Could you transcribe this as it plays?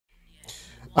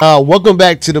Welcome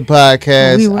back to the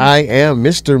podcast. I am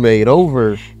Mr. Made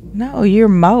Over. No, you're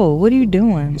Mo. What are you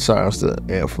doing? Sorry, I'm still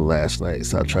air from last night,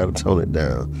 so I try to tone it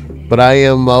down. But I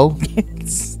am Mo.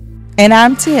 And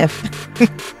I'm Tiff.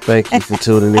 Thank you for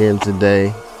tuning in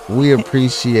today. We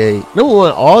appreciate, number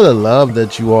one, all the love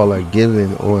that you all are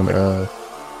giving on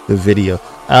the video.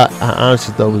 I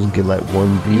honestly thought we was gonna get like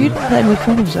one view. You know that we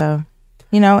finish though.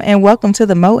 And welcome to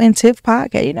the Mo and Tiff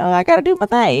podcast. I gotta do my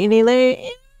thing. You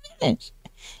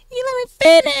let me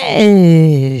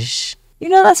finish.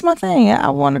 That's my thing. I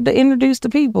wanted to introduce the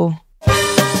people.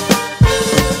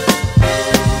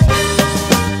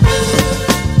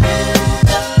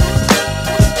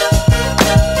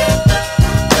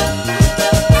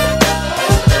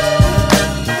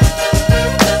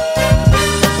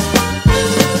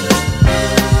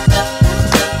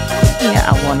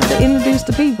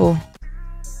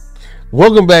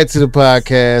 Welcome back to the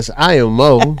podcast. I am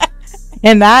Mo.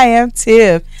 And I am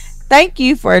Tiff. Thank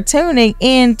you for tuning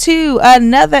in to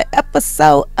another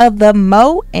episode of the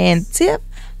Mo and Tiff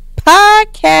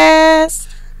podcast.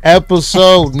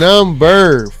 Episode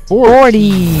number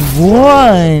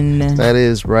 41. That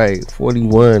is right.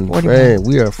 41. Man,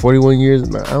 we are 41 years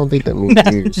now. I don't think that means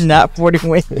years. Not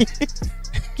 41 years.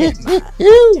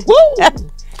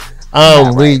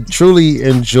 We truly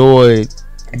enjoyed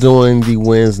doing the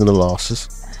wins and the losses.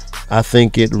 I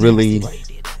think it really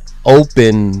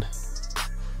opened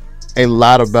a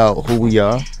lot about who we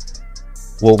are,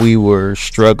 what we were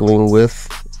struggling with,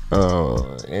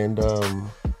 and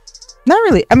not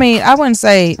really. I mean, I wouldn't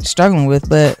say struggling with,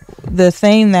 but the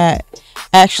thing that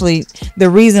actually, the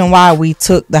reason why we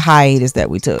took the hiatus that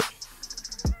we took.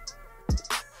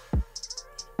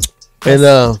 And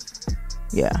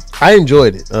yeah, I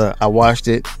enjoyed it. I watched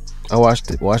it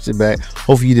back.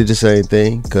 Hopefully you did the same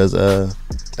thing, because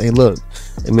hey, look,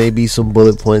 it may be some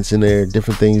bullet points in there,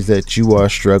 different things that you are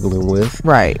struggling with,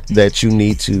 right, that you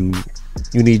need some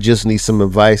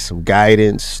advice, some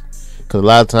guidance, because a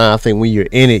lot of times I think when you're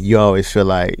in it, you always feel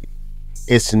like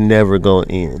it's never gonna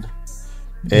end.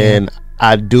 And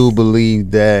I do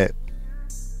believe that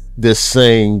this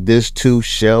saying, this too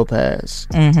shall pass.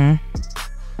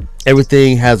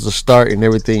 Everything has a start and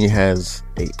everything has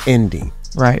a ending.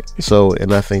 Right. So,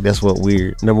 and I think that's what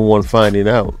we're, number one, finding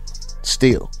out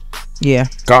still. Yeah.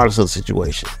 Regardless of the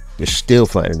situation, you're still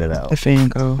finding it out. The fan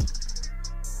go.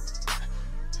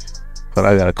 But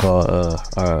I gotta call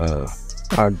our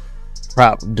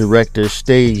prop director,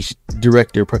 stage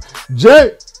director,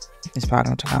 Jay. It's probably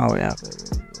don't turn all the way out.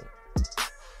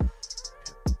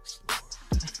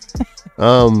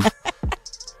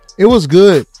 It was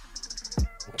good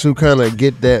to kind of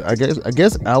get that, I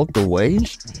guess out the way.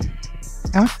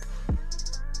 Huh?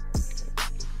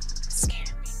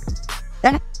 Scared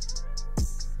me.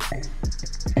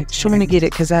 Trying to get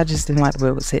it because I just didn't like the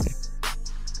way it was hitting.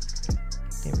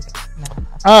 There we go.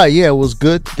 No. Yeah, it was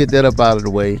good to get that up out of the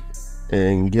way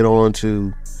and get on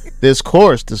to this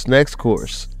next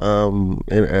course.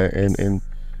 And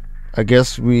I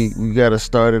guess we got to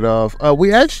start it off.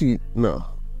 We actually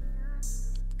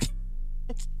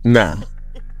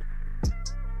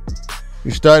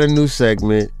we start a new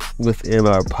segment within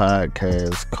our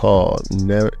podcast called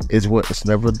It's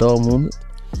Never a Dull Moment.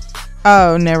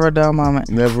 Oh, never a dull moment.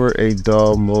 Never a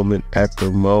dull moment at the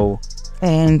Mo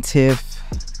and Tiff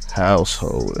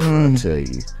household. I tell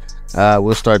you,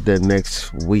 we'll start that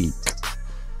next week.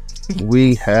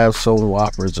 We have some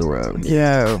whoppers around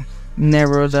here. Yo,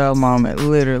 never a dull moment,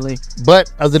 literally.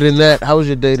 But other than that, how was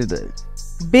your day today?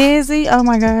 Busy. Oh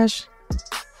my gosh.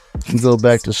 You go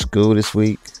back to school this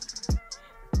week?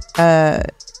 Yeah,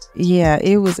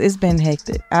 it's been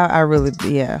hectic. I really,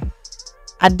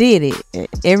 I did it.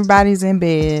 Everybody's in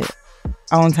bed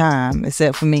on time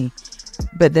except for me,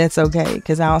 but that's okay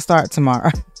because I don't start tomorrow.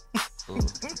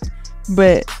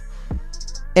 But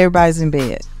everybody's in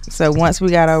bed. So once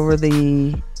we got over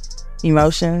the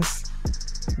emotions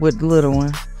with the little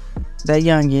one, the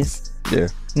youngest,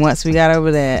 once we got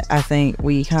over that, I think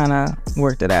we kind of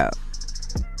worked it out,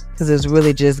 because it was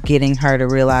really just getting her to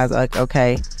realize, like,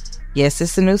 okay, yes,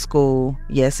 it's a new school.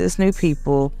 Yes, it's new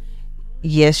people.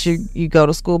 Yes, you go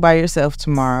to school by yourself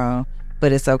tomorrow,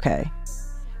 but it's okay.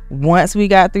 Once we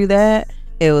got through that,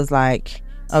 it was like,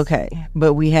 okay,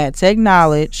 but we had to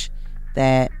acknowledge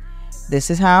that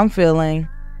this is how I'm feeling.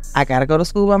 I gotta go to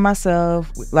school by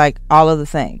myself, like all of the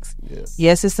things.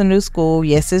 Yes, it's a new school.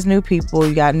 Yes, it's new people.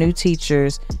 You got new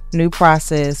teachers, new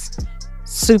process,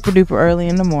 super duper early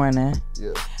in the morning.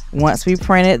 Once we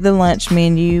printed the lunch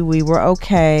menu, we were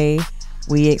okay.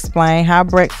 We explained how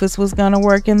breakfast was going to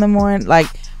work in the morning. Like,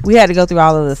 we had to go through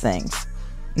all of the things.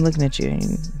 I'm looking at you.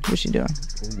 What's you doing?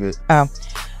 Good.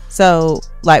 So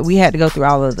like we had to go through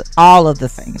all of the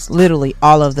things, literally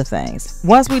all of the things.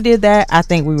 Once we did that, I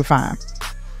think we were fine.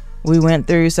 We went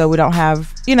through, so we don't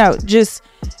have, just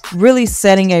really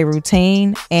setting a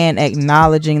routine and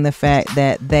acknowledging the fact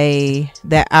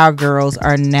that our girls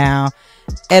are now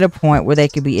at a point where they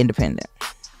could be independent.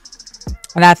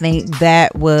 And I think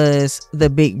that was the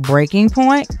big breaking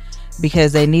point,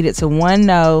 because they needed to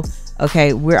know,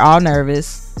 okay, we're all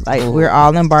nervous, like we're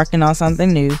all embarking on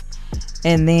something new.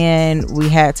 And then we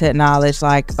had to acknowledge,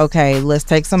 like, okay, let's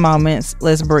take some moments,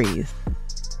 let's breathe.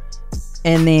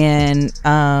 And then,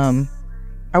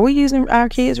 are we using our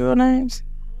kids' real names?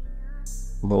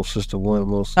 Mo Sister 1,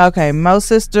 Mo Sister. Okay, Mo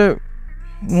Sister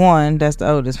 1, that's the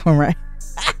oldest one, right?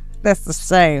 That's the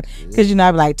same. Because,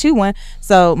 I'd be like 2-1.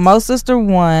 So, Mo Sister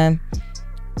 1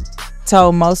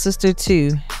 told Mo Sister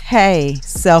 2, hey,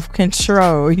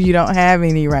 self-control, you don't have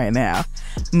any right now.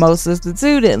 Mo Sister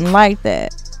 2 didn't like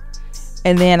that.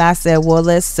 And then I said, well,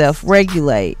 let's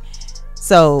self-regulate.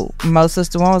 So Mo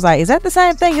Sister 1 was like, is that the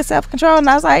same thing as self-control? And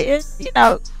I was like,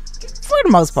 for the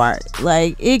most part,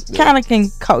 like it kind of can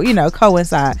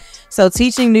coincide. So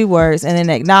teaching new words and then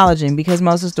acknowledging, because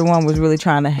Mo Sister 1 was really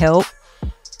trying to help,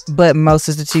 but Mo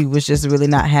Sister 2 was just really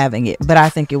not having it. But I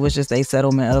think it was just a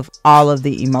settlement of all of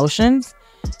the emotions.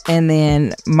 And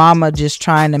then Mama just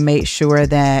trying to make sure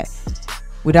that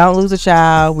we don't lose a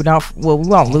child. We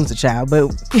won't lose a child,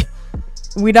 but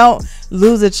we don't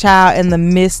lose a child in the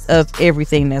midst of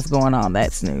everything that's going on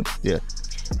that's new. Yeah.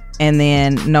 And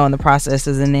then knowing the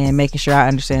processes, and then making sure I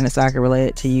understand it so I can relate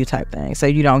it to you type thing. So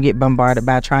you don't get bombarded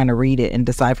by trying to read it and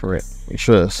decipher it.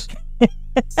 Trust.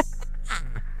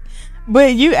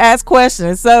 But you ask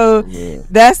questions. So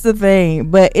that's the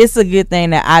thing. But it's a good thing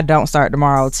that I don't start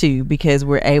tomorrow too, because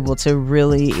we're able to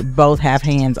really both have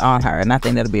hands on her. And I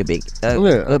think that'll be a big,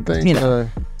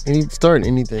 starting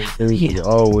anything is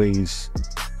always,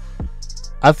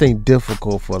 I think,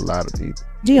 difficult for a lot of people.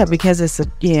 Yeah, because it's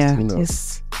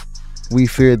we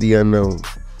fear the unknown.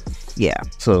 Yeah.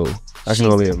 So I can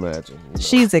only imagine.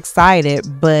 She's excited,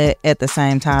 but at the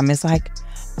same time, it's like,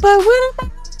 but what am I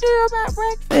going to do about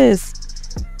breakfast?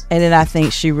 And then I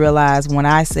think she realized when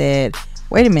I said,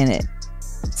 wait a minute,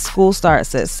 school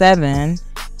starts at 7,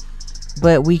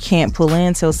 but we can't pull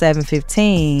in till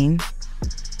 7:15.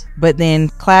 But then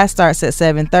class starts at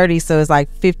 7:30, so it's like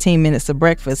 15 minutes of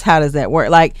breakfast. How does that work?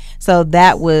 Like, so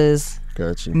that was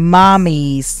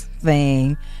Mommy's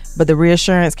thing. But the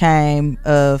reassurance came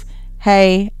of,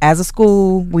 hey, as a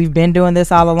school, we've been doing this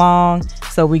all along,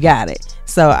 so we got it.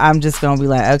 So I'm just going to be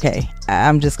like, okay,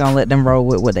 I'm just going to let them roll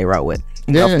with what they roll with.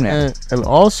 And go from there. And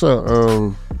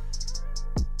also,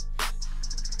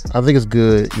 I think it's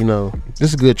good, this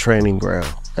is a good training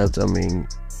ground.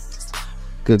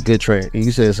 Good training.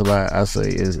 You say it's a lot. I say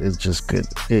it's just good.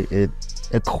 It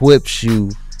equips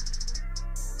you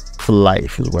for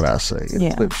life, is what I say. It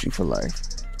equips you for life.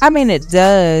 I mean, it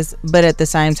does, but at the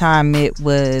same time, it's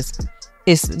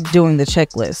doing the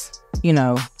checklist.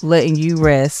 Letting you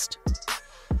rest,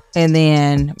 and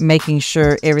then making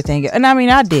sure everything. And I mean,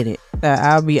 I did it.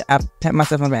 I pat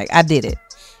myself on the back. I did it.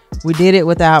 We did it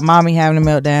without Mommy having a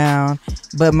meltdown,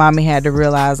 but Mommy had to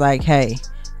realize, like, hey,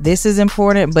 this is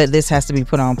important, but this has to be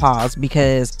put on pause,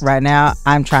 because right now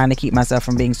I'm trying to keep myself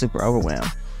from being super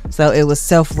overwhelmed. So it was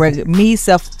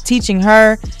teaching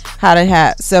her how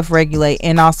to self-regulate,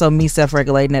 and also me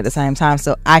self-regulating at the same time,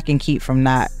 so I can keep from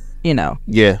not,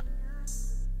 Yeah.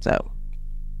 So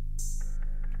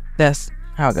that's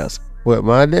how it goes. What,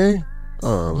 my day?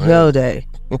 Oh, man. Your day.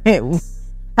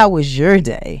 How was your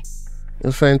day? It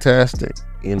was fantastic.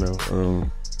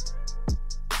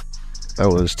 I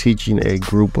was teaching a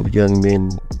group of young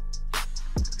men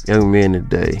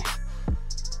today.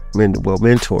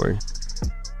 Mentoring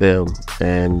them,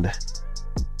 and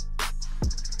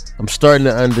I'm starting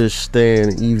to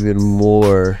understand even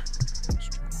more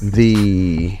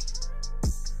the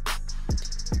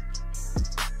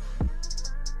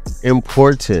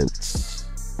important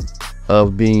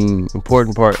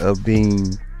part of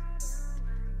being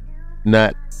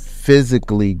not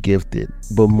physically gifted,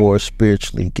 but more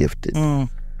spiritually gifted.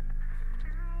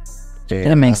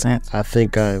 That makes sense. I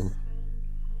think I'm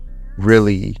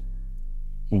really,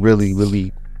 really,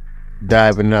 really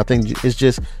diving. I think it's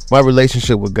just my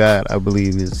relationship with God, I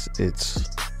believe it's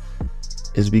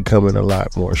becoming a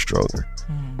lot more stronger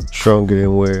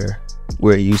than where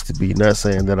it used to be. Not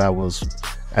saying that I was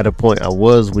at a point I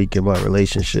was weak in my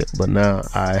relationship, but now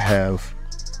I have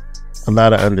a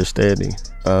lot of understanding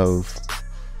of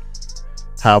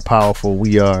how powerful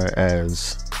we are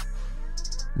as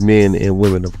men and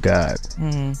women of God.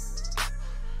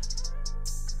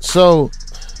 So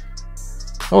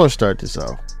I want to start this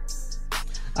off.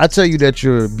 I tell you that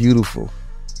you're beautiful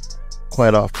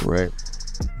quite often, right?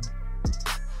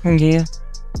 Yeah.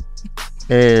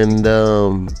 And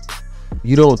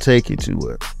you don't take it too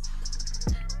well.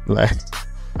 Like,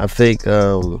 I think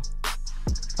I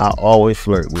always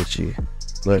flirt with you,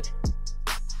 but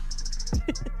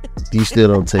you still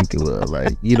don't take it well.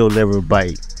 Like, you don't never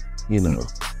bite, you know.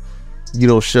 You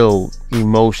don't show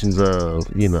emotions of,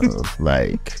 you know,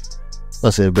 like, I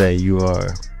said, babe, you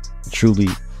are truly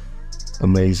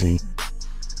amazing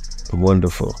and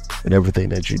wonderful in everything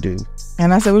that you do.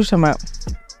 And I said, what you talking about?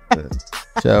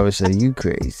 She always say, you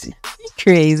crazy. You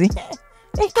crazy.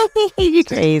 You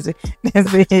crazy.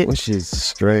 That's it. Which is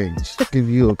strange. Give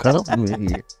you a compliment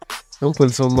here. I'm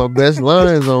putting some of my best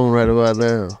lines on right about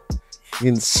now.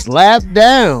 Getting slapped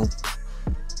down.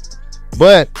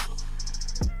 But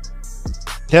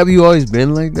have you always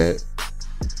been like that?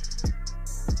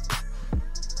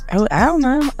 Oh, I don't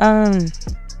know.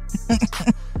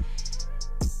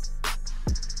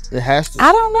 It has to.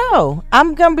 I don't know.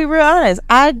 I'm gonna be real honest.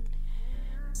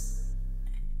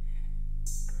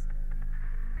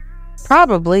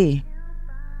 Probably.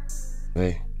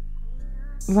 Hey.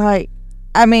 Like,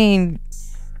 I mean,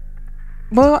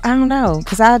 well, I don't know,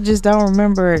 because I just don't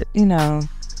remember it, you know.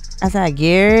 I said,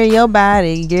 Gary, your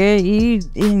body, Gary, you,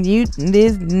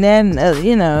 this, and that,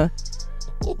 you know,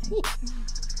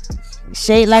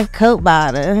 shaped like a Coke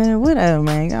bottle, whatever,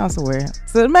 man, I swear.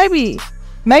 So maybe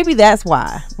that's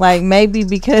why. Like, maybe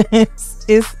because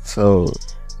it's. So,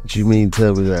 what you mean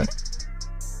tell me that?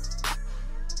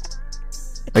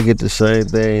 I get the same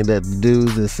thing that the dude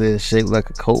that says shaped like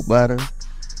a Coke bottle.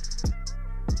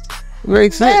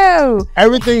 Makes sense. No.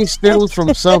 Everything stems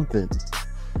from something.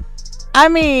 I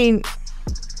mean,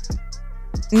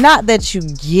 not that you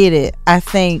get it, I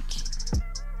think,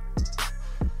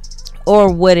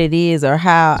 or what it is, or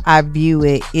how I view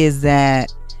it is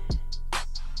that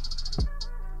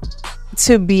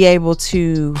to be able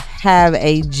to have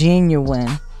a genuine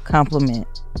compliment,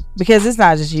 because it's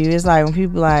not just you. It's like when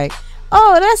people like,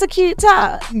 oh, that's a cute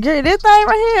top. Girl, this thing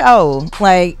right here. Oh,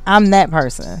 like, I'm that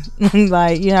person.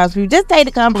 Like, you know, people just take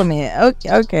the compliment.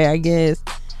 Okay, I guess.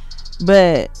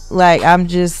 But, like, I'm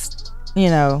just, you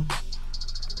know,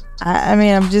 I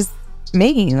mean, I'm just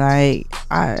me. Like,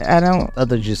 I don't. I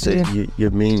thought you said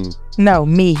you're mean. No,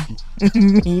 me.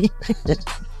 Me.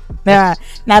 Now,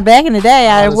 back in the day,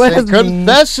 I was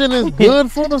confession is good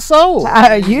for the soul.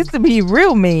 I used to be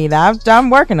real mean. I'm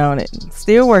working on it.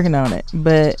 Still working on it.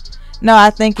 But no, I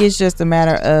think it's just a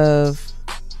matter of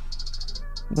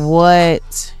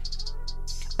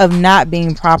not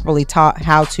being properly taught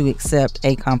how to accept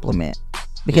a compliment,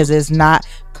 because it's not,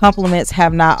 compliments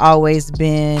have not always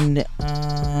been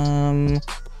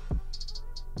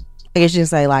I guess you can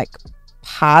say, like,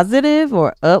 positive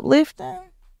or uplifting.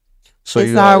 So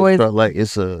it's you always felt like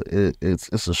it's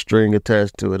a string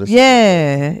attached to it.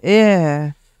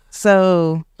 Yeah.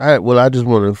 So all right, well, I just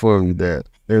want to inform you that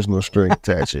there's no string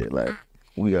attached here. Like,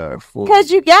 we are full. Because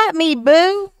you got me,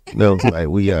 boo. No, like,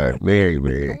 we are married.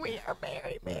 We are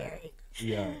married.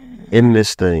 Yeah. In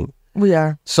this thing. We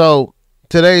are. So,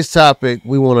 today's topic,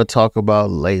 we want to talk about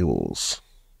labels.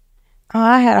 Oh,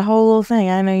 I had a whole little thing.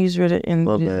 I know you just read it in.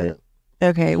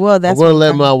 Okay, well, that's. I'm going to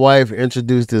let my wife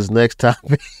introduce this next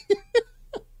topic.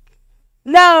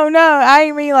 No, I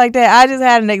didn't mean like that. I just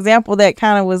had an example that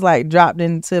kind of was like dropped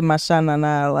into my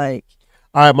shanana, like.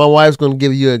 All right, my wife's going to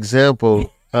give you an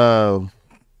example of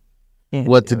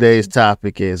what today's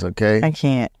topic is, okay? I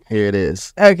can't. Here it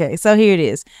is. Okay, so here it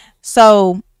is.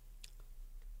 So,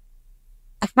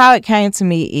 how it came to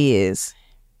me is,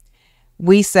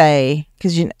 we say,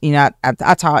 because you know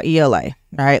I taught ELA,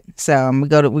 right? So we're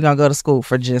gonna go to school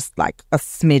for just like a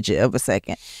smidget of a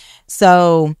second.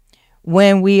 So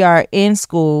when we are in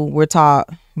school, we're taught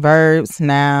verbs,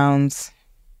 nouns,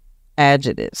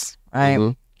 adjectives, right?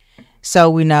 Mm-hmm. So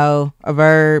we know a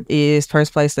verb is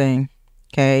first place thing.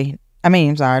 Okay,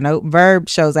 verb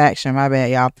shows action. My bad,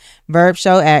 y'all. Verb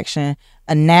show action.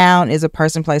 A noun is a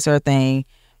person, place, or a thing.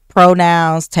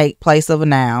 Pronouns take place of a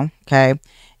noun. Okay.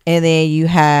 And then you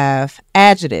have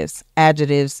adjectives.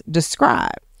 Adjectives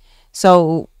describe.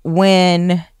 So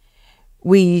when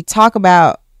we talk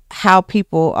about how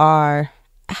people are,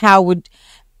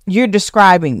 you're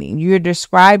describing me. You're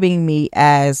describing me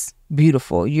as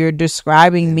beautiful. You're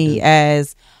describing me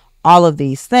as all of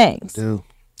these things.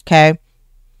 Okay.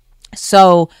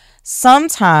 So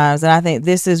sometimes, and I think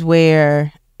this is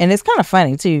where, and it's kind of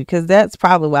funny too, because that's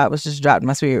probably why it was just dropped in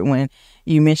my spirit when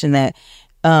you mentioned that.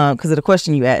 Because of the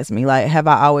question you asked me, like, have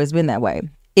I always been that way?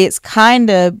 It's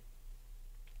kind of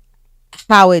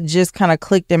how it just kind of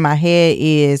clicked in my head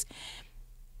is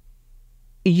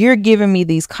you're giving me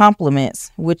these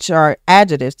compliments, which are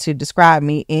adjectives to describe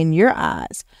me in your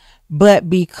eyes. But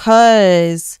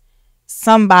because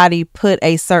somebody put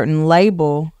a certain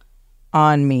label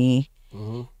on me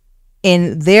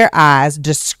in their eyes,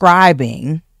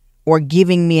 describing or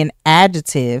giving me an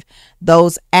adjective,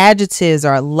 those adjectives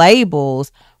or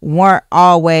labels weren't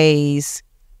always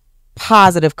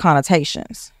positive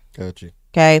connotations. Gotcha.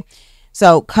 Okay.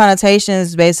 So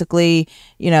connotations basically,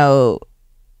 you know,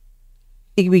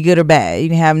 it can be good or bad. You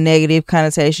can have negative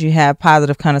connotations, you have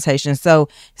positive connotations. So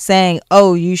saying,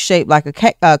 oh, you shaped like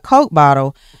a Coke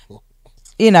bottle,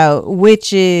 you know,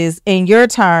 which is in your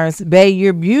terms, babe,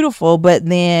 you're beautiful, but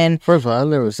then. First of all, I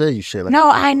never said you shaped like no,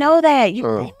 I know that.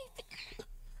 You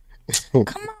come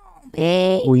on,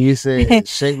 babe. When you said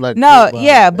shaped like no,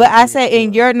 yeah, but I said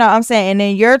in your I'm saying, and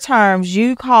in your terms,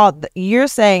 you're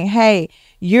saying, hey,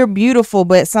 you're beautiful,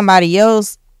 but somebody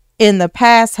else in the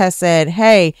past has said,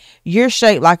 hey, you're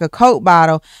shaped like a Coke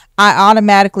bottle. I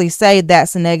automatically say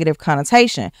that's a negative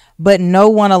connotation, but no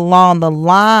one along the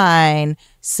line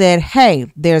said,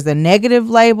 hey, there's a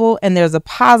negative label and there's a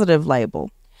positive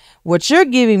label. What you're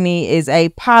giving me is a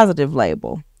positive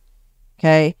label.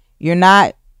 Okay. You're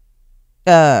not,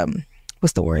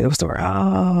 what's the word?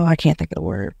 Oh, I can't think of the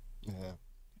word. Yeah.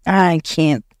 I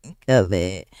can't think of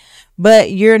it, but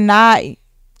you're not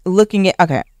looking at,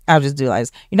 okay, I'll just do it like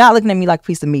this. You're not looking at me like a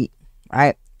piece of meat,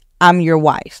 right? I'm your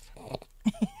wife.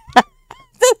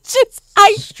 That's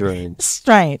just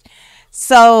strange.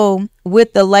 So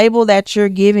with the label that you're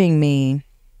giving me,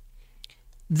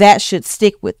 that should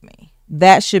stick with me.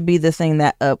 That should be the thing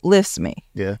that uplifts me.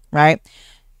 Yeah. Right.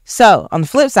 So on the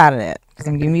flip side of that, because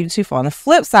I'm giving you the two for on the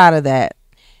flip side of that,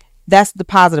 that's the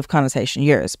positive connotation.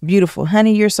 Yours, beautiful,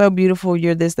 honey. You're so beautiful.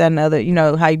 You're this, that, and the other. You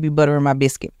know how you be buttering my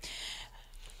biscuit.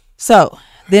 So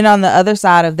then on the other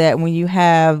side of that, when you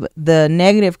have the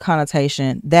negative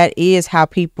connotation, that is how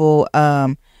people,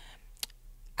 I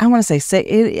want to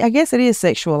say, I guess it is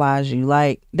sexualize you.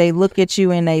 Like they look at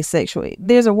you and they sexually,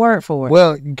 there's a word for it.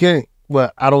 Well, you can't,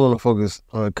 well, I don't want to focus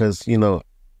on, because, you know,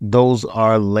 those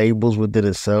are labels within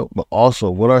itself, but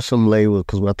also what are some labels?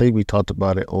 Because I think we talked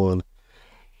about it on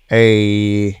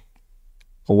a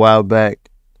while back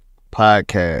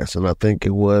podcast, and I think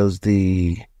it was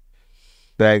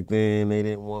back then they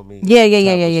didn't want me. Yeah.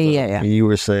 And you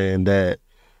were saying that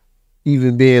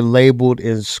even being labeled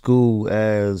in school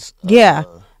as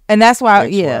and that's why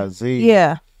XYZ,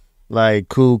 yeah, like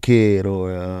cool kid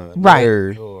or right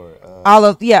nerd or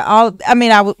I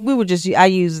mean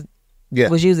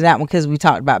was using that one because we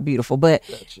talked about beautiful, but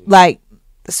like,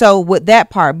 so with that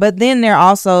part, but then there are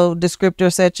also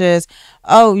descriptors such as,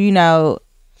 oh, you know,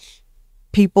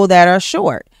 people that are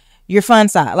short, your fun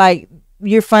size, like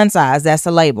your fun size, that's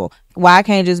a label. Why I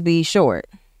can't just be short?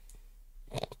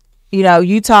 You know,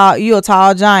 you a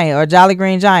tall giant or jolly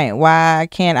green giant. Why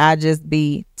can't I just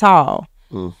be tall?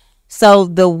 So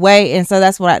the way, and so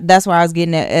that's where I was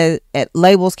getting at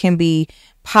labels can be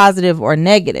positive or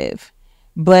negative,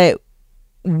 but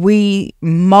we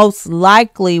most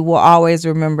likely will always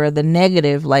remember the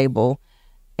negative label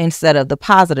instead of the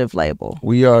positive label.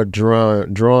 We are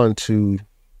drawn to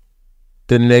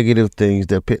the negative things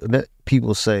that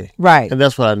people say. Right. And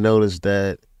that's what I noticed,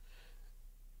 that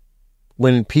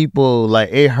when people, like,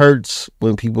 it hurts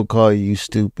when people call you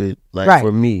stupid. Like, right.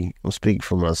 For me, I'm speaking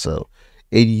for myself.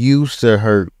 It used to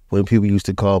hurt when people used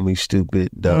to call me stupid,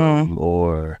 dumb,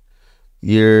 or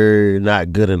you're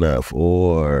not good enough,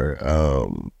 or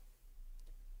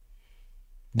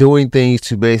doing things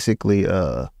to basically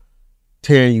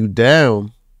tear you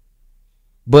down.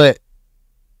 But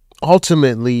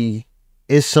ultimately,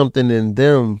 it's something in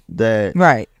them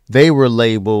that they were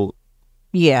labeled.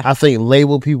 Yeah. I think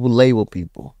label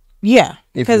people. Yeah.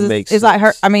 Because it's like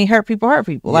hurt people.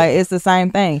 Yeah. Like, it's the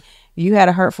same thing. You had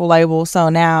a hurtful label, so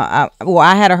now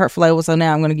I had a hurtful label, so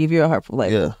now I'm going to give you a hurtful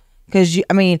label. Yeah. Because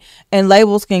and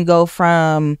labels can go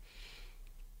from,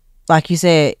 like you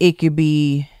said, it could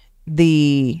be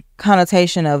the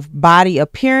connotation of body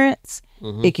appearance.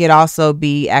 Mm-hmm. It could also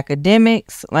be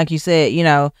academics. Like you said, you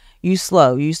know, you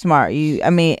slow, you smart,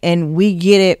 and we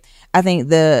get it. I think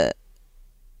the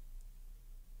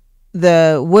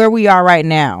where we are right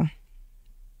now,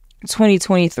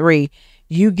 2023,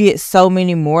 you get so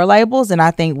many more labels than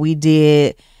I think we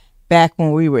did back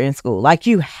when we were in school. Like,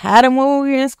 you had them when we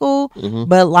were in school,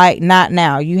 but like not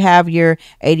now. You have your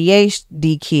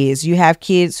ADHD kids. You have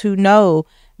kids who know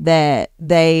that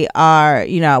they are,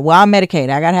 I'm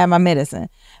medicated. I got to have my medicine,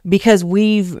 because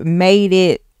we've made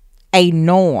it a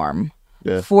norm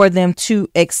for them to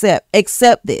accept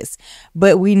this.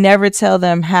 But we never tell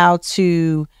them how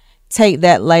to take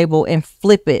that label and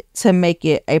flip it to make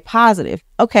it a positive.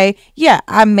 Okay, yeah,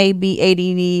 I may be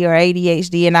ADD or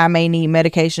ADHD and I may need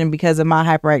medication because of my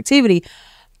hyperactivity,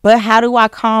 but how do I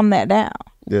calm that down?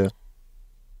 Yeah.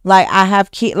 Like I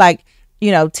have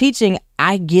teaching,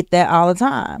 I get that all the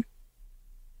time.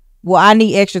 Well, I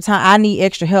need extra time. I need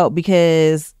extra help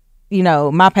because,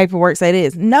 my paperwork say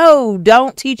this. No,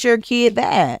 don't teach your kid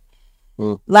that.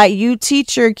 Like you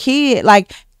teach your kid,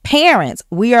 like parents,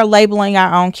 we are labeling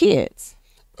our own kids.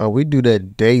 Oh, we do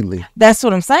that daily. That's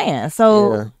what I'm saying.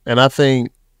 So, yeah. And I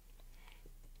think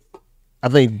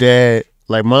dad,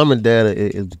 like mom and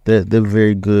dad, they're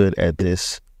very good at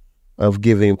this of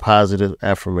giving positive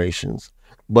affirmations,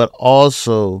 but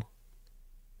also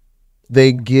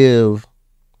they give,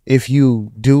 if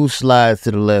you do slide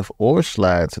to the left or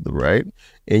slide to the right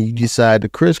and you decide to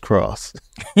crisscross.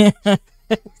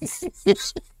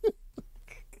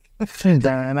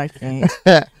 Darn, I can't.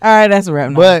 All right, that's a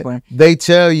wrap. But they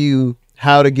tell you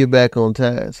how to get back on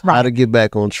task, how to get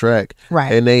back on track.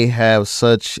 Right. And they have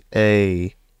such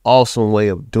a awesome way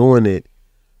of doing it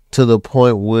to the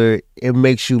point where it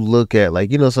makes you look at,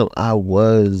 like, I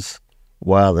was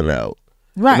wilding out.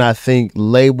 Right. And I think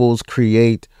labels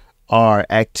create our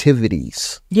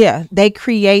activities. Yeah, they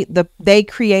create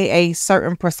a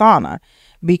certain persona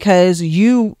because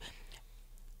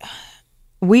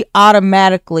we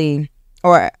automatically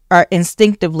or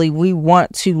instinctively we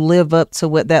want to live up to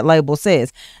what that label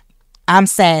says. I'm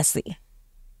sassy.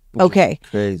 Okay.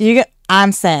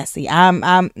 I'm sassy.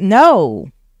 No.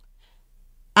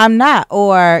 I'm not.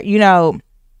 Or,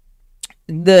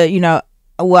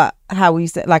 how we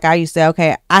say, like I used to say,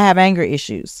 okay, I have anger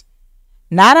issues.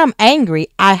 Not I'm angry,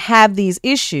 I have these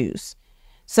issues.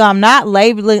 So I'm not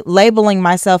labeling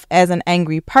myself as an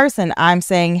angry person. I'm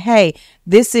saying, hey,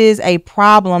 this is a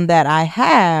problem that I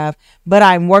have, but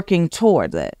I'm working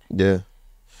towards it. Yeah.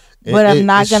 But I'm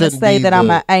not going to say that I'm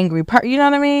an angry person. You know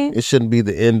what I mean? It shouldn't be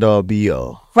the end all be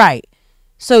all. Right.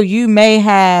 So you may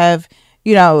have,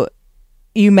 you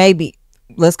may be,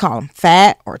 let's call them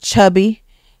fat or chubby.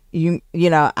 When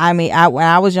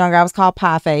I was younger, I was called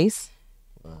pie face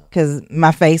because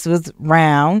my face was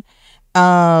round.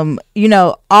 All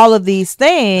of these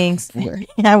things.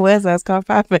 I was called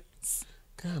pie face.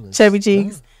 Chubby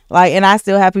cheeks. Like, and I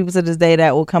still have people to this day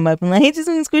that will come up and like, hey, just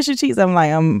squish your cheeks. I'm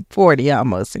like, I'm 40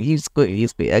 almost. You squish.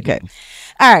 Okay.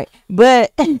 All right.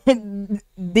 But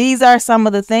these are some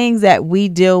of the things that we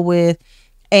deal with.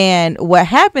 And what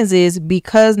happens is,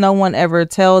 because no one ever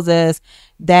tells us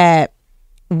that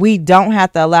we don't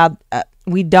have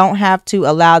to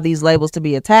allow these labels to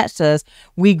be attached to us,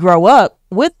 we grow up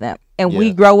with them. And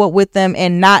we grow up with them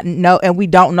and we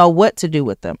don't know what to do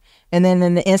with them. And then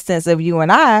in the instance of you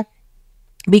and I,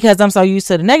 because I'm so used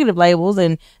to the negative labels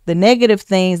and the negative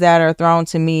things that are thrown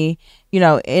to me,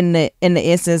 in the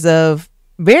instance of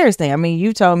various things. I mean,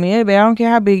 you told me, hey, babe, I don't care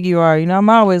how big you are. I'm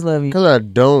always love you. Because I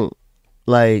don't,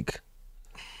 I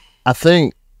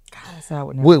think,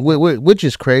 which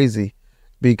is crazy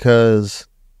because,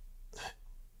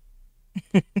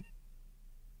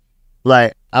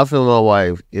 I feel my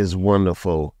wife is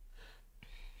wonderful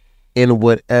in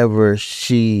whatever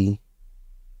she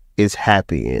is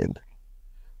happy in.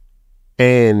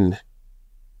 And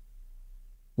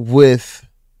sometimes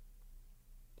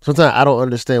I don't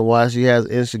understand why she has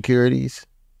insecurities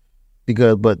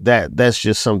but that's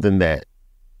just something that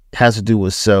has to do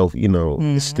with self,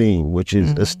 esteem, which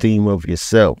is esteem of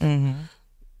yourself. Mm-hmm.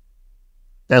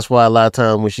 That's why a lot of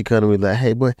times when she come to me like,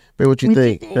 hey, boy, what you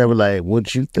think? And I be like,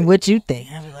 what you think? What you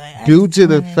think? I be like, due to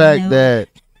the fact that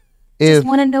just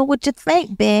want to know what you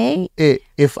think, babe.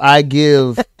 If I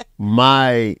give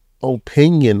my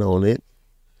opinion on it,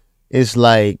 it's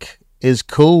like, it's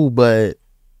cool, but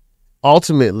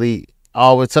ultimately, I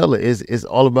always tell her, it's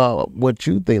all about what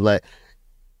you think. Like,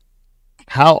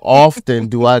 how often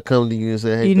do I come to you and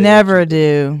say, hey, you never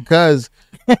do. Because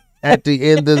at the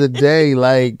end of the day,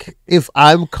 if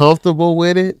I'm comfortable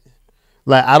with it,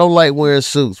 I don't like wearing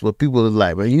suits, but people are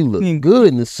like, man, you look good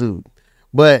in the suit.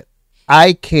 But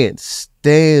I can't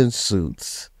stand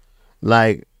suits.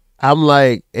 I'm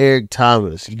like Eric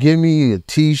Thomas. Give me a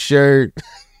t-shirt,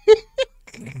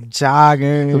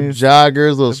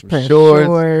 joggers or some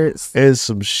shorts and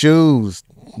some shoes.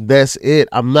 That's it.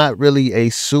 I'm not really a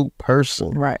suit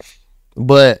person. Right.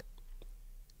 But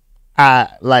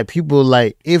I people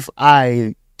if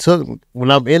I took,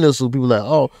 when I'm in a suit, people like,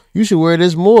 oh, you should wear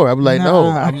this more. I'm like, no,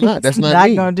 I'm not. That's not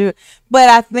me. Gonna do it.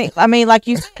 But I mean, like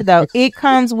you said though, it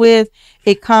comes with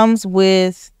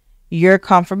your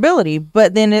comfortability.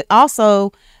 But then it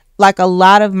also, a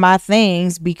lot of my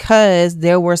things, because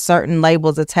there were certain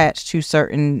labels attached to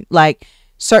certain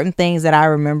certain things that I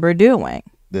remember doing.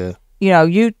 Yeah. You know,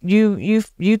 you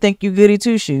think you goody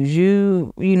two shoes.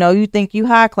 You know, you think you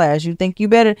high class. You think you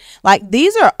better. Like,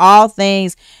 these are all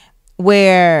things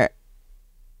where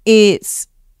it's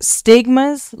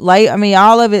stigmas. Like, I mean,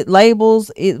 all of it,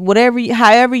 labels,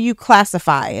 however you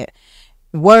classify it.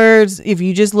 Words, if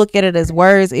you just look at it as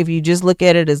words, if you just look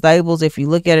at it as labels, if you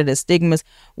look at it as stigmas,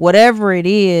 whatever it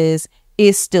is,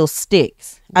 it still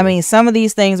sticks. I mean, some of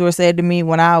these things were said to me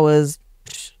when I was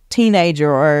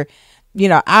teenager, or, you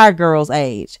know, our girl's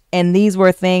age, and these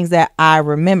were things that I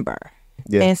remember.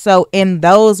 Yeah. And so in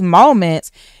those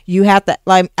moments, you have to,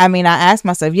 like, I mean, I ask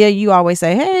myself, yeah, you always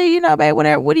say, hey, you know, babe,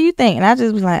 whatever, what do you think? And I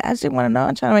just was like, I just want to know.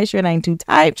 I'm trying to make sure it ain't too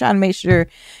tight, trying to make sure,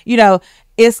 you know,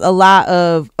 it's a lot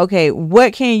of, okay,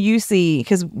 what can you see?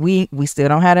 Because we still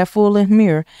don't have that full length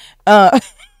mirror.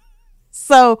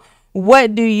 So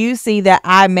what do you see that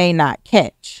I may not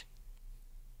catch?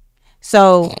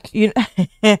 So,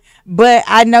 but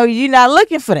I know you're not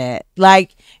looking for that.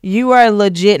 Like, you are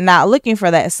legit not looking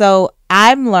for that. So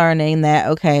I'm learning that,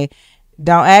 okay,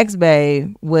 don't ask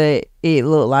babe what it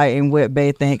look like and what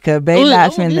babe think, because babe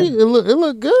not finna. It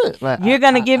look good. Like, you're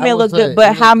gonna give me a look good,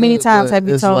 but how many times have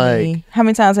you told me? How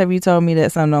many times have you told me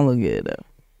that something don't look good though?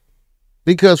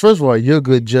 Because first of all, you're a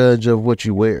good judge of what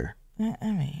you wear. I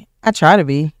mean, I try to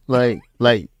be. Like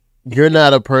you're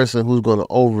not a person who's gonna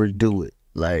overdo it.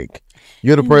 Like,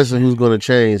 you're the person who's gonna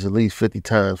change at least 50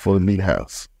 times for the meat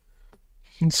house.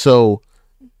 So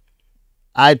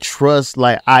I trust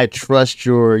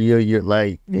your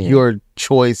your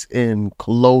choice in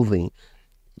clothing.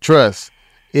 Trust.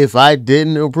 If I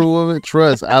didn't approve of it,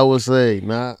 trust, I would say,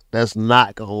 nah, that's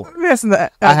not going. That's not.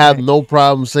 Okay. I have no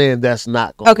problem saying that's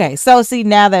not going. Okay, so see,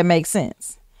 now that makes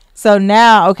sense. So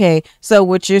now, okay, so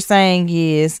what you're saying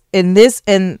is, and this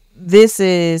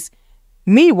is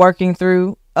me working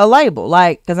through a label,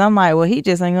 like, because I'm like, well, he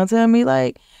just ain't gonna tell me,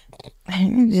 like,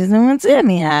 he just don't want to tell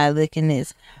me how I look in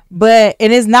this. But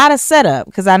it is not a setup,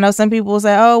 because I know some people will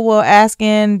say, oh, well,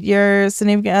 asking your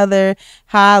significant other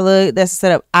how I look, that's a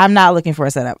setup. I'm not looking for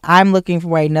a setup. I'm looking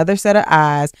for another set of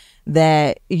eyes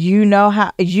that you know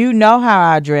how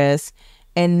I dress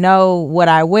and know what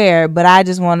I wear, but I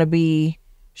just want to be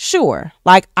sure.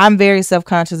 Like, I'm very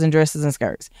self-conscious in dresses and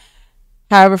skirts.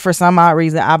 However, for some odd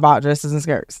reason, I bought dresses and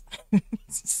skirts.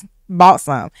 Bought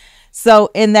some. So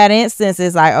in that instance,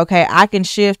 it's like, okay, I can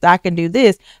shift, I can do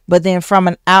this. But then from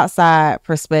an outside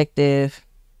perspective,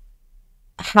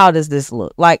 how does this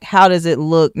look? Like, how does it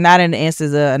look? Not in the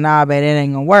instance of, nah, but it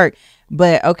ain't gonna work.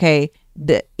 But okay,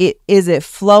 is it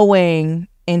flowing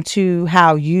into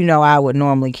how you know I would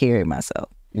normally carry myself?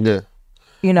 Yeah.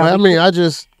 You know, well, I mean,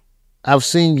 I've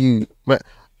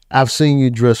seen you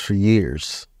dress for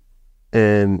years.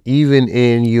 And even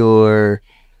in your,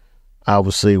 I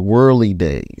would say, worldly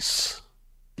days,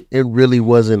 it really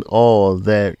wasn't all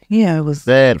that. Yeah, it was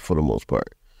bad for the most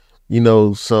part. You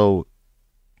know, so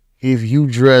if you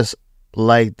dress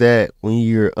like that when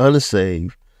you're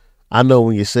unsaved, I know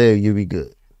when you're saved, you'll be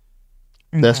good.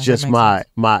 That's just my.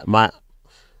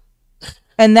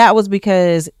 And that was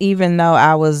because even though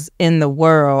I was in the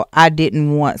world, I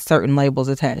didn't want certain labels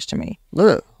attached to me.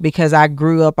 Yeah. Because I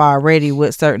grew up already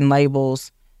with certain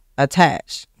labels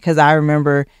attached. Because I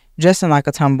remember dressing like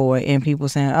a tomboy and people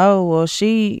saying, oh, well,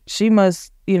 she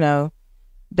must, you know,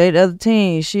 date other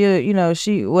teens.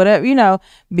 She whatever,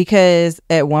 because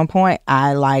at one point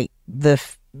I liked the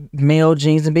male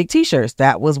jeans and big t-shirts.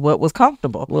 That was what was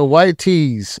comfortable. Well, white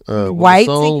tees,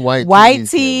 white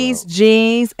tees,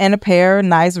 jeans, and a pair of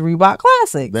nice Reebok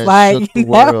classics. That shook the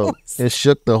world. It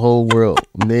shook the whole world,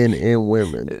 men and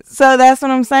women. So that's what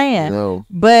I'm saying.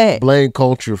 But blame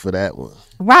culture for that one.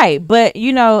 Right, but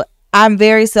I'm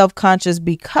very self-conscious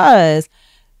because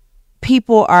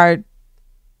people are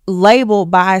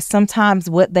labeled by sometimes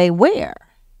what they wear,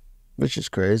 which is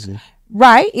crazy.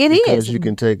 Right, it is. Because you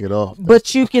can take it off.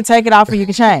 But you can take it off or you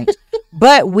can change.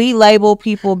 But we label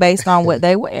people based on what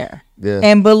they wear. Yeah.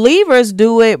 And believers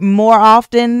do it more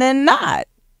often than not.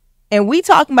 And we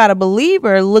talking about a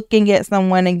believer looking at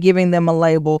someone and giving them a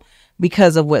label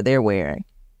because of what they're wearing.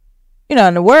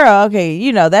 In the world,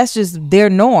 okay, that's just their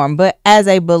norm. But as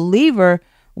a believer,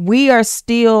 we are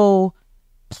still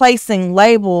placing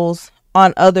labels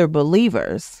on other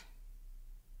believers.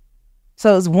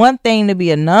 So it's one thing to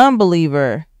be a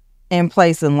non-believer and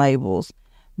placing labels.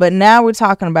 But now we're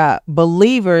talking about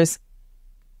believers,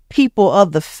 people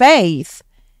of the faith,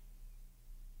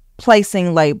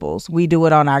 placing labels. We do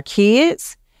it on our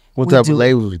kids. What type of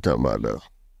labels are we talking about though?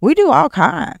 We do all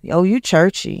kinds. Oh, you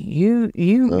churchy. You.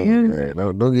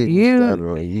 No, don't get you started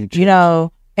on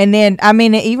you. And then,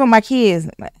 even my kids,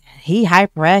 he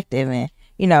hyperactive and,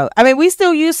 you know, I mean, we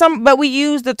still use some, but we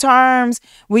use the terms,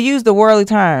 we use the worldly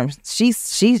terms. She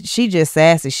just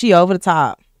sassy. She over the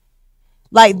top.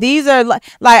 Like, these are like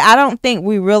I don't think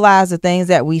we realize the things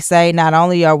that we say. Not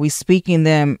only are we speaking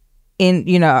them in,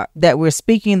 you know, that we're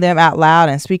speaking them out loud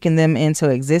and speaking them into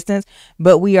existence,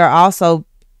 but we are also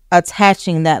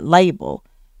attaching that label.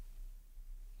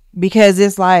 Because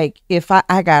it's like, if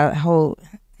I got a whole,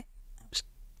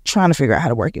 trying to figure out how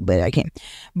to work it, but I can't.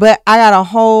 But I got a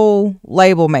whole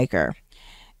label maker,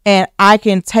 and I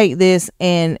can take this,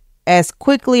 and as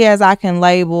quickly as I can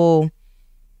label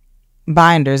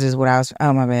binders is what I was.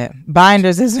 Oh my bad.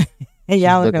 Binders is.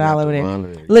 Y'all looking all over there.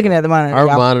 Looking at the monitor. Our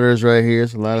monitors right here.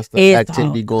 It's a lot of stuff.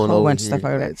 Activity going over. Bunch of stuff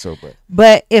over there. So,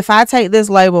 but if I take this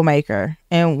label maker,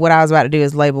 and what I was about to do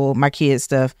is label my kids'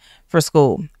 stuff for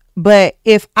school. But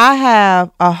if I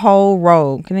have a whole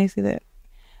row, can they see that?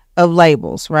 Of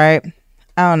labels, right?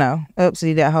 I don't know.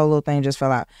 Oopsie, that whole little thing just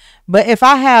fell out. But if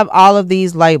I have all of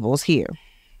these labels here,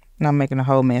 and I'm making a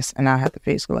whole mess, and I'll have to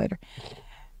fix it later.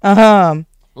 And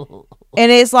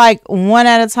it's like one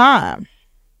at a time.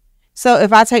 So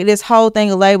if I take this whole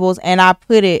thing of labels and I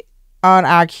put it on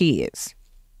our kids,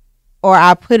 or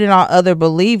I put it on other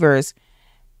believers,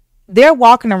 they're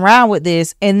walking around with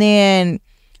this. And then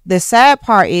the sad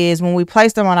part is, when we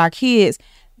place them on our kids,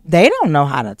 they don't know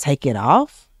how to take it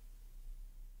off.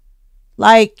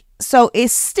 Like, so it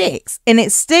sticks. And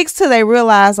it sticks till they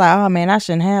realize, like, oh man, I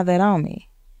shouldn't have that on me.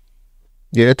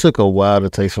 Yeah, it took a while to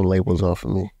take some labels off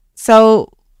of me.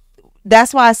 So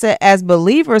that's why I said, as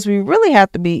believers, we really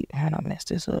have to be, I don't mess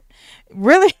this up.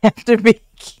 Really have to be.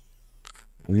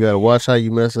 You gotta watch how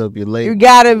you mess up your label.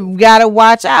 You gotta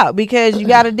watch out, because you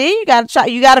gotta try,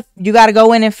 you gotta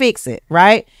go in and fix it,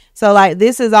 right? So like,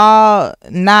 this is all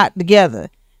not together.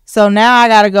 So now I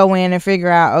gotta go in and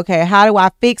figure out, okay, how do I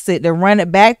fix it to run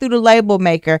it back through the label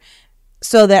maker,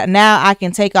 so that now I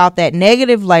can take off that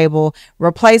negative label,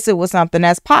 replace it with something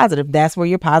that's positive. That's where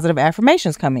your positive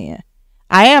affirmations come in.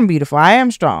 I am beautiful. I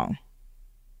am strong.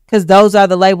 Because those are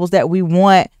the labels that we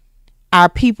want our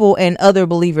people and other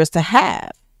believers to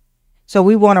have. So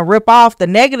we want to rip off the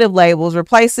negative labels,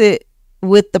 replace it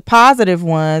with the positive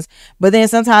ones, but then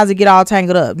sometimes it get all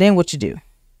tangled up. Then what you do?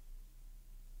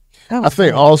 I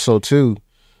think also too,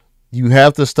 you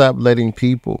have to stop letting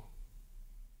people.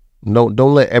 Don't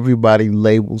let everybody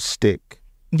label stick.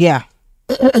 Yeah.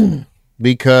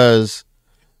 Because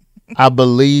I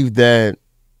believe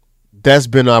that's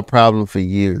been our problem for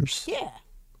years. Yeah.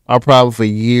 Our problem for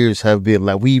years have been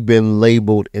like, we've been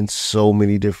labeled in so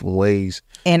many different ways.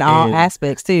 In all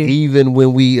aspects too. Even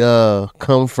when we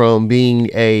come from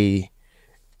being a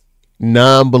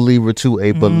non-believer to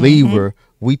a believer,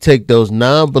 we take those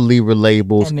non-believer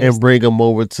labels and bring them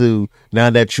over to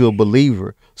now that you're a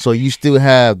believer. So you still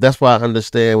have, that's why I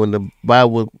understand when the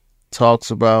Bible talks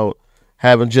about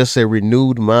having just a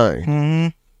renewed mind. Mm-hmm.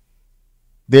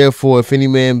 Therefore, if any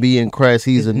man be in Christ,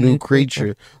 he's a new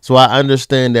creature. So I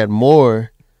understand that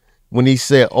more when he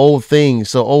said old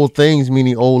things. So old things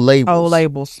meaning old labels. Old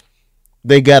labels.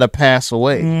 They got to pass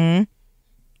away.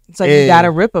 Mm-hmm. So you got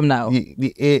to rip them now.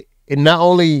 It not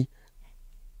only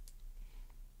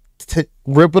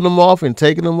ripping them off and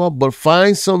taking them off, but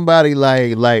find somebody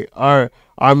like our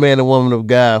man and woman of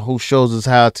God who shows us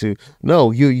how to.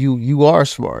 No, you are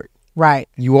smart. Right.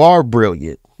 You are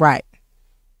brilliant. Right.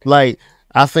 Like,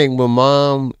 I think when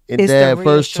mom and dad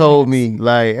first told me,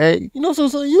 like, hey, you know,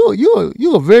 so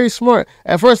you're very smart.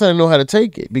 At first, I didn't know how to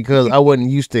take it because I wasn't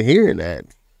used to hearing that.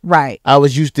 Right. I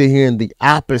was used to hearing the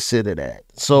opposite of that.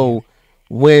 So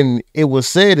when it was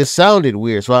said, it sounded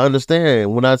weird. So I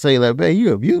understand when I say, like, man,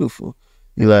 you're beautiful.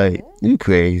 You're like, you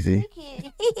crazy.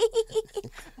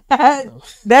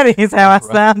 That is how I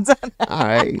sound. All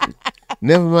right.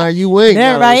 Never mind, you ain't.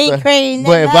 Never mind, ain't crazy.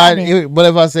 But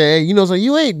if I say, hey, you know, so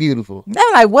you ain't beautiful.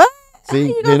 I'm like, what?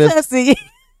 See, then it's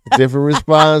different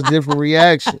response, different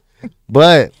reaction.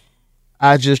 But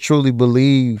I just truly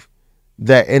believe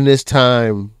that in this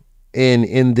time,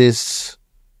 in this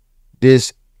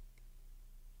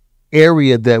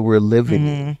area that we're living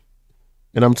in,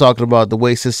 and I'm talking about the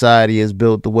way society is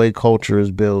built, the way culture is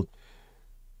built,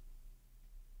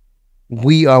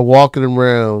 we are walking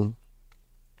around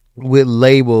with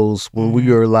labels when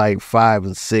we were like 5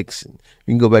 and 6. You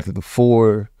can go back to the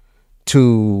 4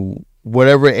 to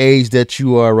whatever age that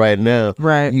you are right now.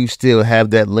 Right. You still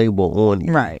have that label on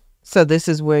you. Right. So this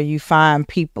is where you find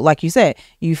people, like you said,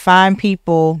 you find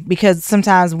people, because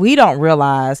sometimes we don't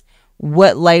realize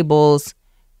what labels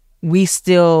we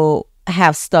still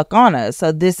have stuck on us.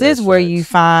 So this is where you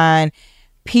find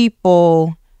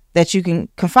people that you can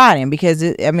confide in, because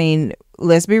I mean,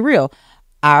 let's be real.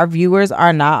 Our viewers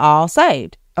are not all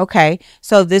saved. Okay,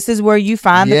 so this is where you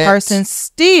find the person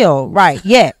still, right,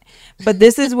 yet. But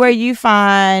this is where you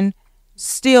find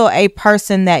still a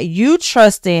person that you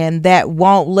trust in that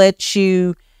won't let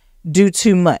you do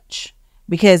too much.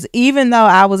 Because even though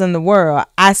I was in the world,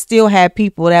 I still had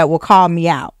people that will call me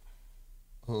out.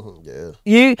 Yeah.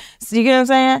 You get what I'm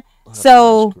saying?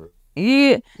 So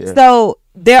so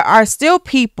there are still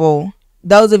people,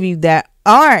 those of you that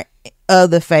aren't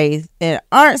of the faith and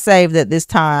aren't saved at this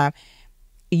time,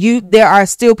 there are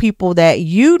still people that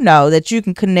you know that you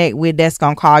can connect with that's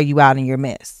gonna call you out in your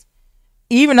mess.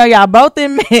 Even though y'all both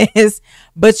in mess,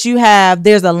 but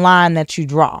there's a line that you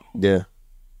draw. Yeah.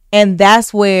 And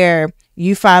that's where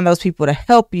you find those people to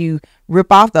help you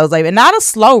rip off those labels. And not a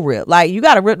slow rip. Like, you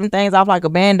got to rip them things off like a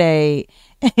Band-Aid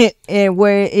and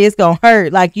where it's going to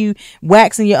hurt. Like, you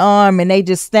waxing your arm and they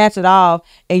just snatch it off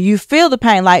and you feel the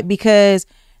pain. Like, because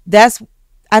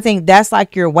I think that's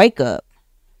like your wake up.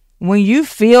 When you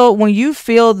feel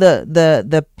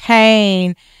the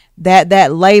pain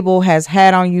that label has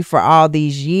had on you for all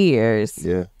these years.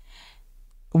 Yeah.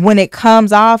 When it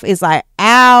comes off, it's like,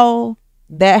 ow,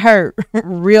 that hurt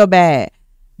real bad.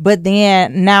 But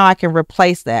then now I can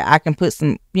replace that. I can put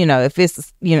some, if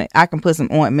it's, I can put some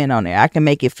ointment on there. I can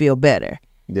make it feel better.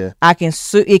 Yeah.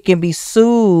 It can be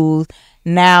soothed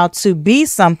now to be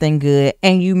something good,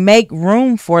 and you make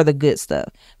room for the good stuff.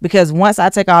 Because once I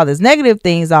take all these negative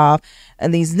things off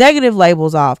and these negative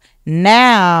labels off,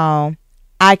 now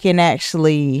I can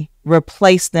actually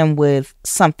replace them with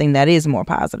something that is more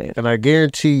positive. And I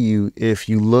guarantee you, if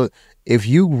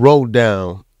you wrote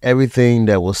down everything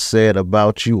that was said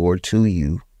about you or to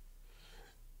you,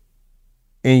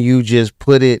 and you just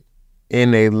put it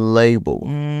in a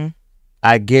label,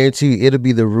 I guarantee you it'll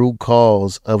be the root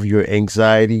cause of your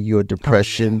anxiety, your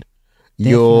depression,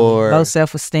 your low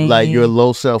self-esteem, your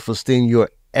low self-esteem, your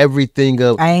everything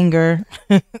of anger.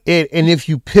 And if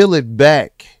you peel it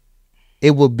back,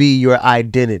 it will be your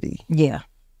identity. Yeah.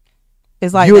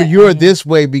 It's like you're this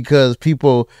way because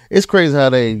people, it's crazy how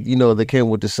they came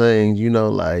with the saying,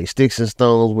 like sticks and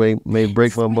stones may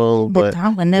break my bones, but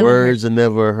words will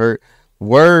never hurt.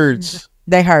 Words,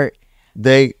 they hurt.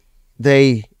 They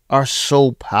are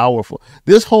so powerful.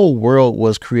 This whole world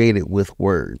was created with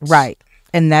words. Right.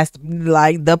 And that's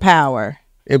like the power.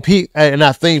 And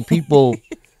I think people,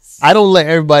 I don't let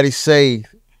everybody say,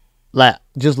 I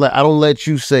don't let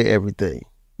you say everything.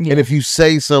 Yeah. And if you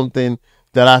say something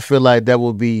that I feel like that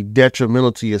will be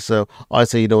detrimental to yourself, I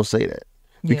say you don't say that.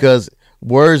 Because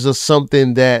words are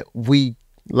something that we,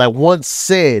 once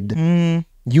said,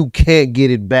 you can't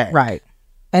get it back. Right.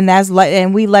 And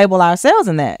and we label ourselves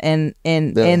in that and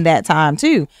in that time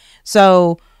too.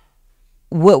 So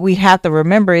what we have to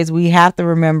remember is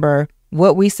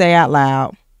what we say out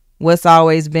loud, what's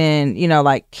always been,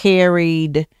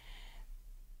 carried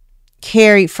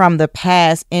from the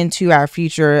past into our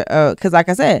future. Because like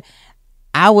I said,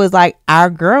 I was like our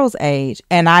girls' age,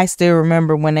 and I still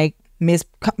remember when they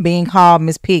being called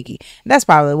Miss Piggy. That's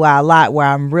probably why where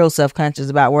I'm real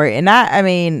self-conscious about word. And I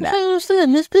mean, I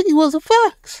understand Miss Piggy was a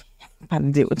fox. I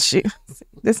didn't deal with you.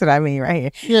 This is what I mean right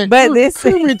here. Yeah, but this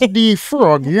Kermit the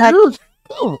Frog.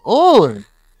 Come on,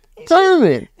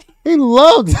 Kermit. He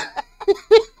loved it.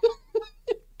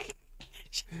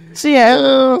 She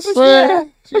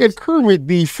had Kermit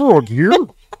the Frog here.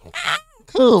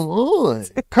 Come on.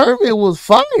 Kermit was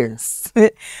fire.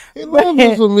 He loved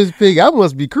me for Miss Piggy. I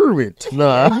must be Kermit.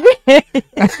 Nah.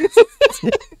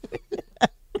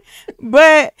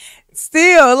 But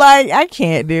still, I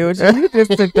can't deal with you. You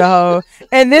just took the whole.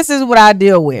 And this is what I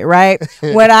deal with, right?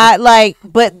 When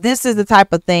but this is the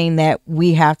type of thing that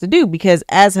we have to do, because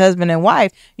as husband and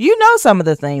wife, some of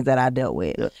the things that I dealt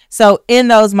with. Yeah. So in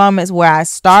those moments where I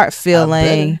start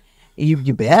feeling.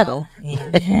 You better.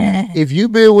 If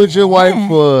you've been with your wife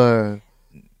for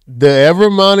the ever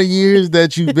amount of years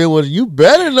that you've been with, you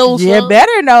better know something. You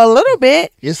better know a little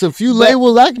bit. It's a few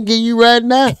labels I can give you right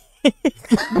now.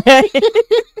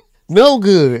 No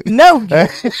good. No good.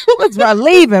 Let's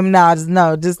leave him now.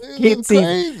 Just keep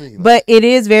teasing. But it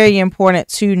is very important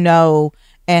to know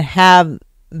and have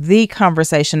the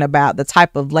conversation about the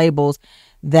type of labels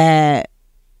that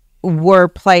were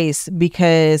placed,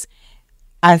 because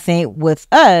I think with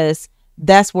us,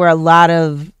 that's where a lot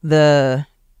of the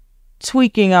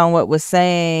tweaking on what was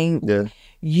saying,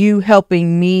 you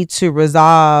helping me to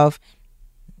resolve.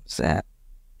 Sorry.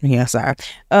 I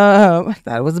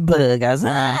thought it was a bug.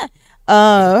 I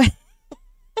was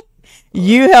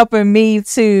you helping me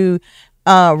to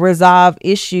resolve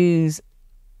issues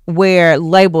where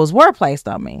labels were placed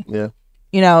on me. Yeah.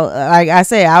 Like I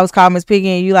said, I was called Miss Piggy,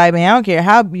 and you like, man, I don't care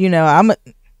how, I'm a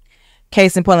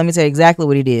case in point. Let me tell you exactly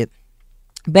what he did.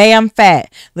 Bae, I'm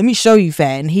fat. Let me show you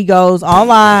fat. And he goes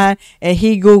online and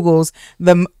he Googles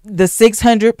the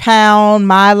 600 pound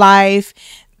my life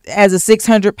as a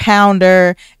 600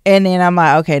 pounder. And then I'm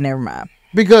like, okay, never mind.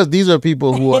 Because these are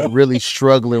people who are really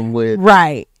struggling with,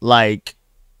 right. Like,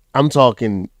 I'm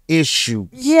talking issues.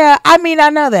 Yeah, I mean, I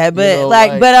know that, but you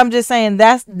know, but I'm just saying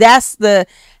that's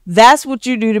what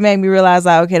you do to make me realize,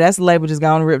 like, okay, that's the label. Just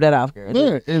go and rip that off, girl.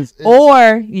 Yeah, it's,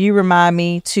 or you remind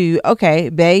me to, okay,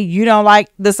 babe, you don't like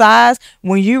the size.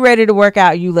 When you ready to work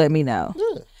out, you let me know.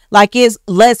 Yeah. Like,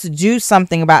 let's do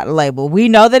something about the label. We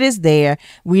know that it's there.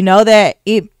 We know that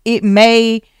it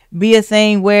may be a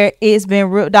thing where it's been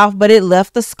ripped off, but it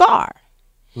left a scar.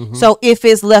 Mm-hmm. So if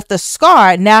it's left a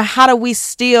scar, now how do we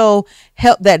still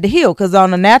help that to heal? Because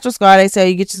on a natural scar, they say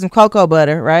you get you some cocoa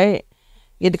butter, right?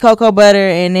 Get the cocoa butter,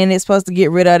 and then it's supposed to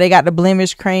get rid of. They got the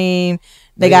blemish cream,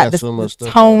 they got the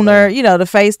toner, you know, the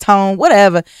face tone,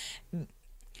 whatever.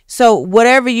 So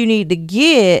whatever you need to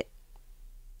get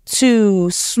to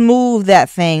smooth that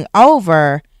thing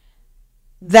over,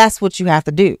 that's what you have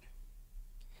to do.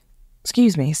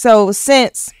 Excuse me. So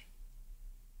since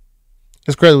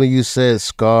it's crazy when you said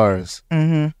scars.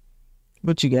 Mm-hmm.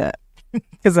 What you got?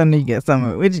 Because I know you got some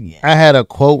of it. What you get? I had a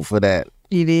quote for that.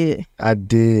 You did. I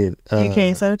did. You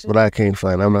can't search it, but I can't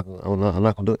find it. I'm not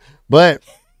gonna do it. But,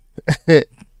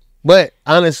 but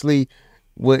honestly,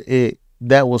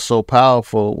 that was so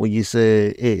powerful when you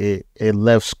said it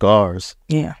left scars.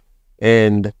 Yeah.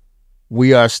 And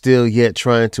we are still yet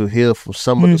trying to heal from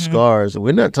some of the scars.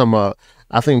 We're not talking about.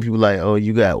 I think people like, oh,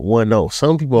 you got one. No,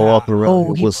 some people are walking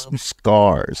around with some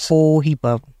scars. Whole heap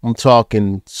of them. I'm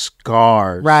talking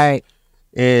scars. Right.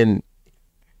 And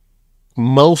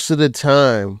most of the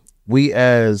time, we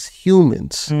as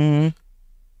humans, I'm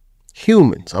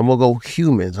going to go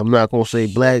humans. I'm not going to say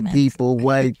black people,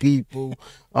 white people,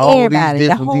 all these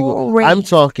different people. Race. I'm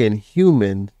talking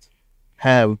humans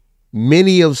have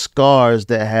many of scars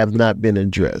that have not been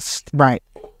addressed. Right.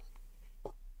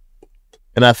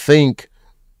 And I think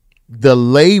the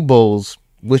labels,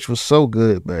 which was so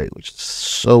good, man, which is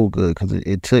so good, because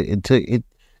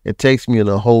it takes me in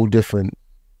a whole different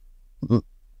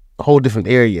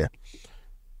area.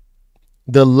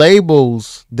 The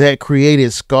labels that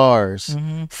created scars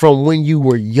from when you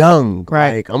were young,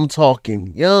 right? Like, I'm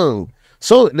talking young.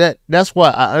 So that's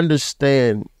why I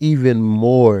understand even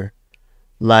more,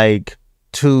 like,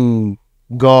 to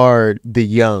guard the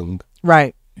young,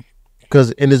 right?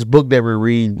 Because in this book that we're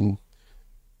reading,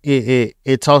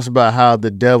 it talks about how the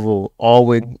devil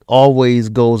always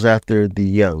goes after the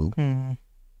young. Mm-hmm.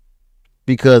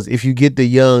 Because if you get the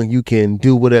young, you can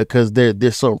do whatever, because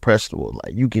they're so impressionable.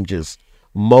 Like, you can just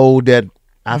mold that.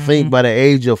 I think by the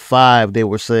age of 5, they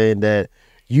were saying that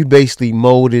you basically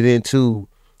mold it into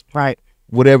right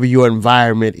whatever your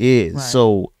environment is. Right.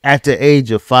 So at the age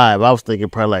of 5, I was thinking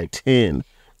probably like 10,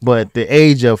 but the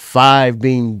age of 5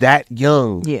 being that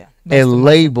young, and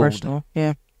labeled,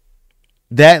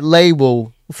 that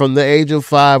label from the age of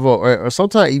 5 or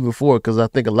sometimes even 4, because I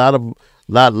think a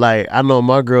lot like, I know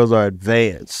my girls are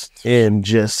advanced in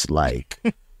just like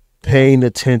paying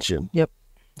attention. Yep.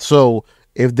 So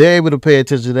if they're able to pay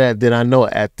attention to that, then I know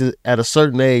at a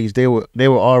certain age they were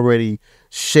already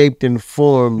shaped and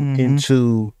formed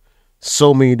into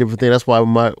so many different things. That's why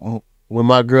when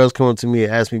my girls come up to me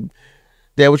and ask me,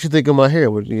 Dad, what you think of my hair?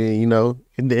 You know,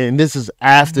 and this is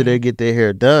after they get their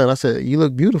hair done. I said, you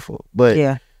look beautiful,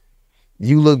 but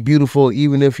you look beautiful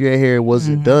even if your hair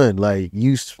wasn't done. Like,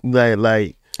 you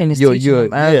like and it's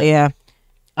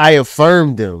I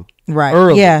affirmed them right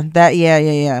early.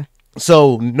 Yeah.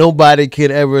 So nobody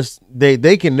can ever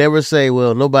they can never say,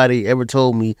 well, nobody ever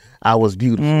told me I was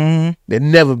beautiful. They'd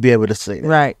never be able to say that.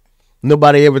 Right.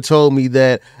 Nobody ever told me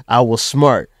that I was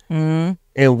smart.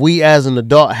 And we as an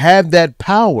adult have that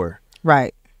power,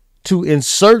 right, to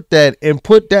insert that and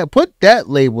put that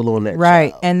label on that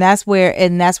right child. And that's where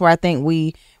I think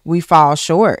we fall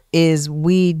short, is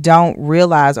we don't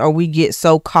realize, or we get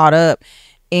so caught up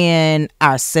in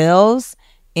ourselves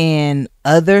and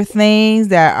other things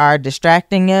that are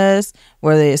distracting us,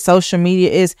 whether it's social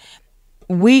media,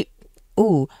 we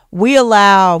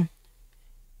allow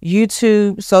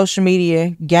YouTube, social media,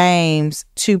 games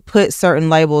to put certain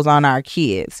labels on our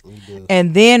kids.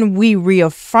 And then we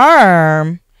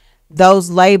reaffirm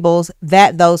those labels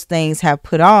that those things have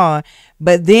put on.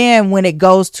 But then when it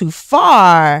goes too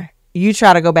far, you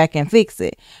try to go back and fix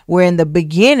it. Where in the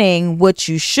beginning, what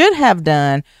you should have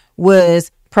done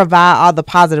was provide all the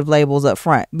positive labels up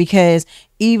front. Because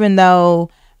even though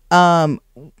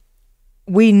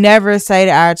we never say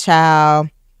to our child,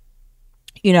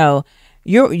 you know,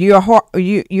 you're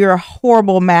a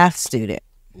horrible math student.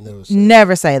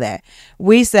 Never say that.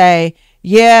 We say,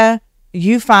 yeah,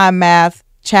 you find math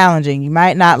challenging. You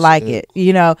might not like it.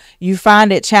 You know, you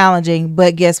find it challenging,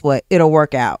 but guess what? It'll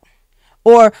work out.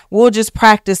 Or we'll just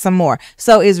practice some more.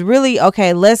 So it's really,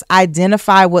 okay, let's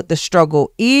identify what the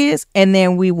struggle is, and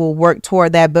then we will work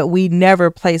toward that. But we never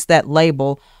place that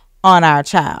label on our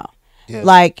child. Yes.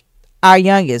 Like our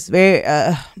youngest,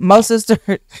 most sister,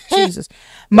 Jesus,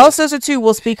 most sister too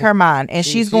will speak her mind, and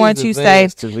she's going to say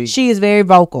she is very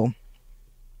vocal.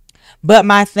 But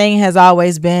my thing has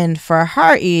always been for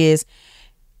her is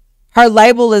her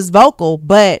label is vocal,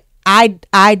 but I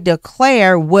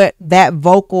declare what that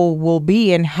vocal will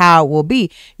be and how it will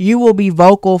be. You will be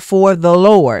vocal for the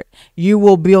Lord. You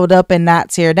will build up and not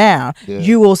tear down. Yeah.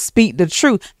 You will speak the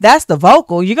truth. That's the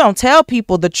vocal. You're going to tell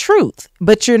people the truth,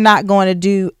 but you're not going to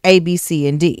do A, B, C,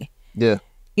 and D. Yeah.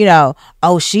 You know,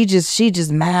 oh, she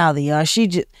just mouthy, or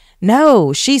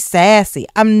no, she's sassy.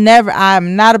 I'm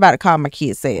not about to call my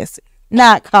kids sassy.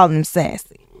 Not calling them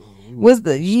sassy. What's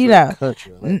the,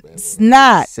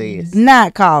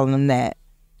 not calling them that,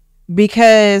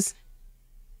 because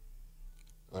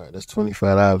all right, that's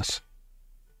 $25.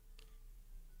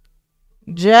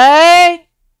 Jay,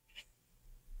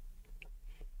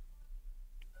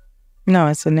 no,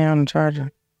 it's a nail on the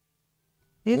charger.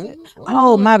 Is it?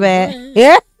 Oh, my bad.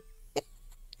 Yeah.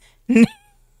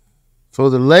 So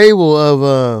the label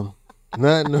of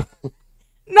not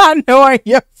knowing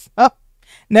your phone.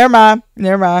 Never mind.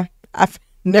 Never mind.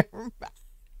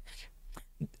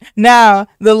 Now,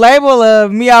 the label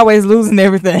of me always losing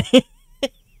everything.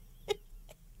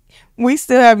 We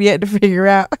still have yet to figure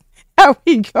out how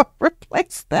we go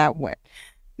replace that one.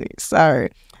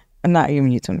 Sorry. I'm not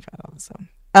giving you $25. So.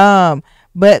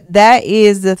 But that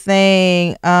is the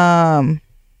thing. And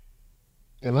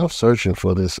I'm searching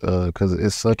for this because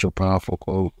it's such a powerful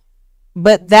quote.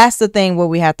 But that's the thing what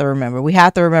we have to remember. We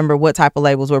have to remember what type of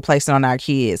labels we're placing on our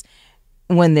kids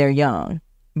when they're young,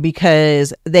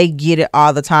 because they get it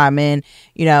all the time. And,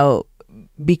 you know,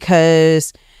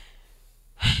 because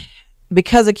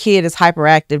a kid is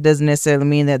hyperactive doesn't necessarily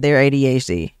mean that they're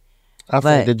ADHD. I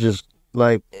think they're just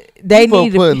like, they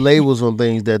need to put labels on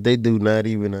things that they do not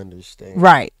even understand.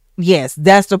 Right. Yes,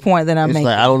 that's the point that I'm making.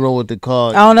 Like, I don't know what to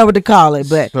call it. I don't know what to call it,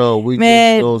 but so we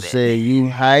just gonna say you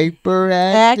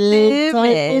hyperactive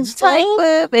type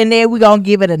of, and then we're gonna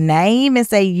give it a name and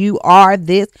say you are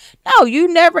this. No,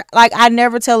 you never, like, I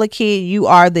never tell a kid you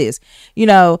are this. You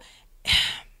know,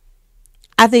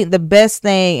 I think the best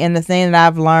thing and the thing that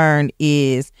I've learned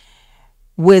is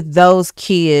with those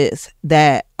kids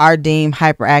that are deemed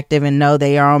hyperactive and know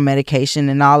they are on medication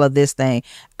and all of this thing,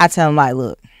 I tell them, like,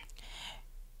 look,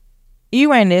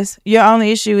 you ain't this. Your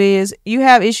only issue is you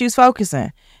have issues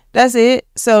focusing. That's it.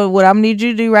 So what I'm need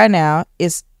you to do right now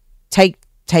is take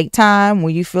time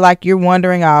when you feel like you're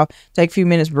wandering off. Take a few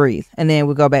minutes, breathe, and then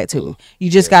we'll go back to it. You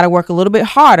just got to work a little bit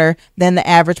harder than the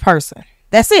average person.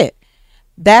 That's it.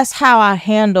 That's how I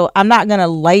handle. I'm not gonna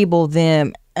label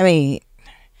them. I mean,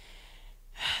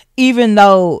 even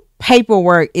though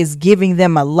paperwork is giving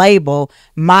them a label,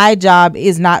 my job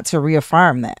is not to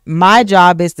reaffirm that. My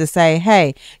job is to say,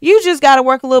 hey, you just got to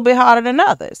work a little bit harder than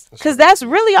others, because that's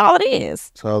really all it is.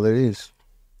 That's all it is.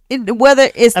 Whether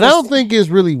it's, and I don't think it's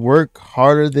really work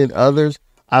harder than others.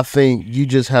 I think you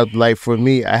just have, like, for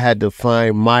me, I had to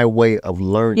find my way of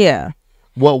learning. Yeah.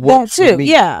 What works for me.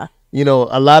 Yeah. You know,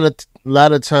 a lot of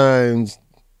times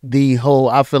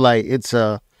I feel like it's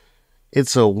a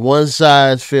one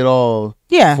size fit all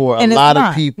for a lot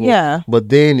of people. Yeah. But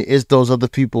then it's those other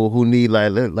people who need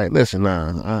like listen,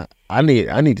 I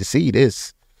need to see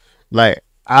this. Like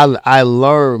I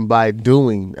learn by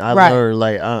doing. I learn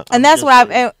like and that's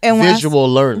why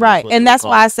visual learning. Right. And that's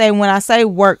why I say when I say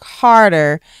work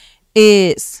harder,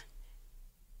 it's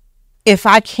if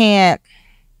I can't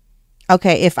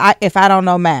if I don't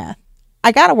know math,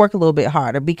 I got to work a little bit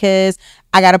harder, because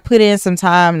I got to put in some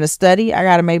time to study. I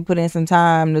got to maybe put in some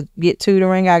time to get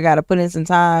tutoring. I got to put in some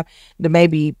time to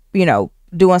maybe,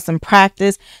 doing some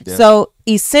practice. Yeah. So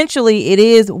essentially it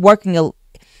is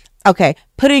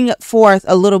putting forth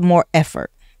a little more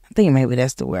effort. I think maybe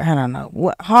that's the word. I don't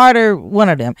know. Harder, one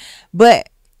of them. But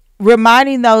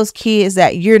reminding those kids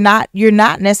that you're not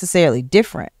necessarily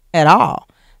different at all,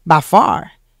 by far.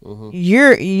 Mm-hmm.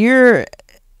 You're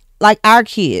like our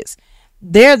kids.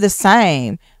 They're the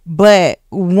same, but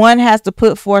one has to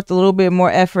put forth a little bit more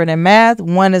effort in math.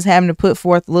 One is having to put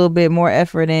forth a little bit more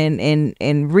effort in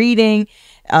reading,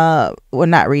 not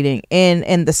reading,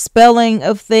 in the spelling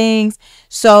of things.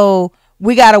 So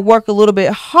we got to work a little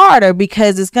bit harder,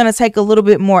 because it's going to take a little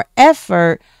bit more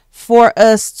effort for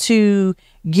us to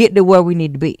get to where we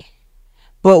need to be.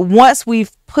 But once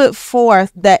we've put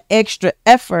forth that extra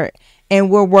effort and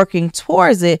we're working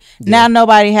towards it, now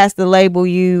nobody has to label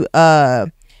you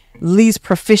least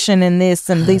proficient in this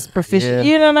and least proficient.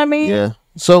 You know what I mean? Yeah.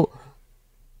 So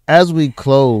as we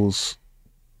close,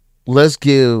 let's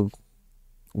give,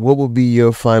 what would be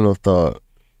your final thought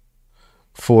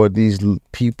for these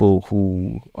people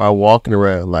who are walking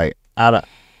around like, I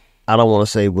don't want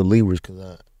to say believers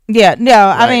because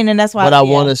I mean, and that's why. But I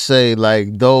want to say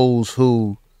like those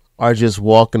who are just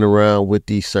walking around with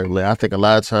these certain. I think a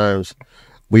lot of times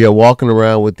we are walking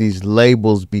around with these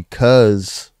labels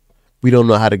because we don't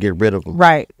know how to get rid of them.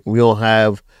 Right. We don't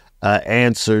have an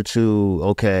answer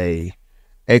to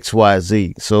X, Y,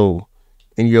 Z. So,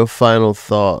 in your final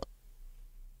thought,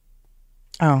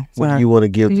 what do you want to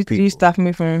give to people? You stopping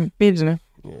me from fidgeting.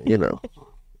 You know.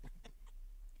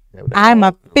 I'm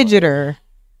a fidgeter.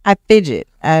 I fidget.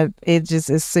 It just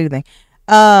is soothing.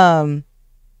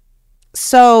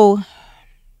 So,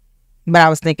 but I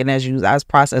was thinking I was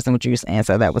processing what you were saying,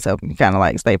 so that was helping me kind of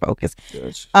like stay focused.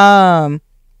 Gotcha.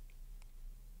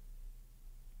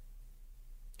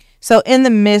 So in the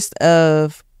midst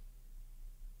of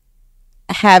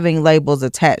having labels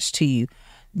attached to you,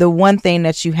 the one thing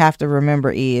that you have to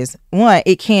remember is, one,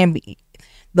 the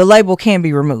label can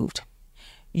be removed.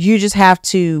 You just have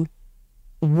to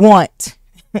want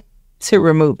to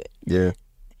remove it. Yeah.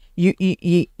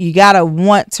 You gotta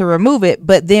want to remove it,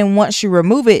 but then once you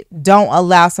remove it, don't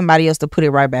allow somebody else to put it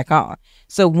right back on.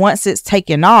 So once it's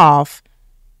taken off,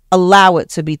 allow it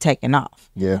to be taken off.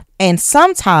 Yeah. And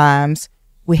sometimes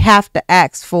we have to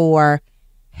ask for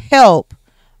help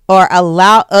or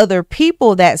allow other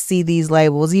people that see these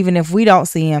labels, even if we don't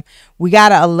see them, we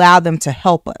gotta allow them to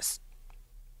help us.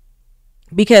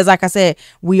 Because like I said,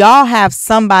 we all have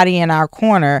somebody in our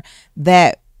corner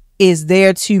that is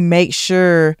there to make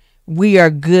sure we are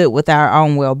good with our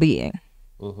own well-being.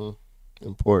 Mm-hmm.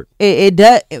 Important. It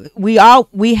does. We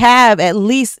have at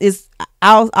least,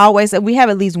 I'll always say, we have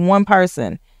at least one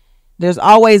person. There's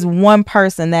always one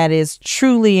person that is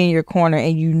truly in your corner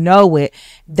and you know it.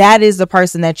 That is the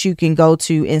person that you can go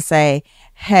to and say,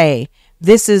 hey,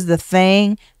 this is the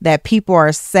thing that people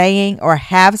are saying or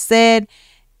have said.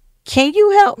 Can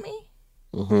you help me?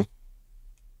 Mm-hmm.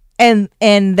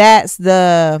 And that's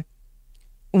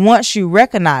once you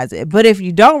recognize it. But if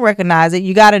you don't recognize it,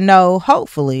 you got to know,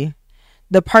 hopefully,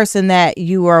 the person that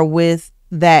you are with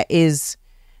that is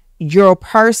your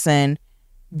person,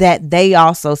 that they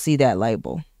also see that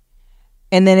label.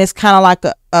 And then it's kind of like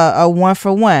a one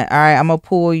for one. All right, I'm going to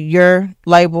pull your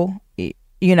label.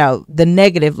 You know, the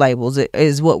negative labels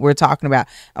is what we're talking about.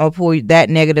 I'm going to pull that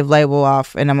negative label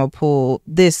off and I'm going to pull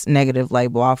this negative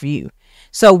label off you.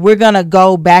 So we're going to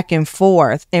go back and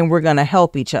forth and we're going to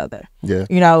help each other. Yeah.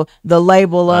 You know, the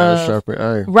label iron of sharpen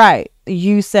iron. Right.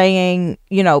 You saying,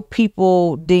 you know,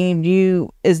 people deemed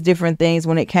you as different things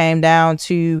when it came down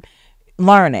to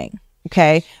learning.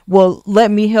 Okay. Well, let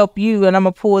me help you and I'm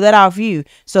going to pull that off you.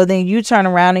 So then you turn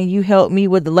around and you help me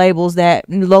with the labels that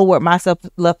lowered my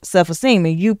self-esteem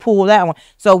and you pull that one.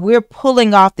 So we're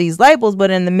pulling off these labels, but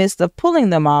in the midst of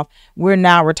pulling them off, we're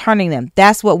now returning them.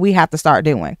 That's what we have to start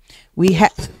doing.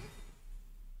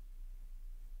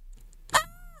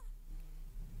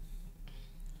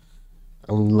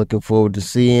 I'm looking forward to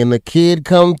seeing the kid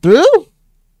come through.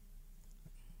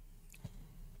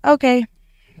 Okay.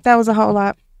 That was a whole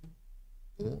lot.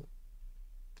 Yeah.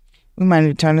 We might need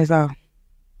to turn this off.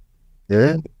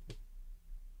 Yeah.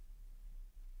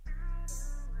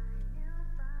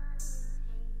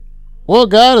 Well,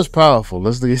 God is powerful.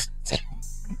 Let's get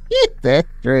that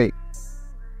straight.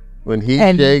 When he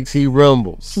shakes, he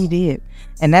rumbles. He did.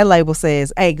 And that label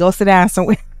says, hey, go sit down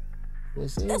somewhere.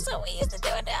 That's what we used to do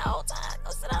it the whole time.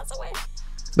 Go sit down somewhere.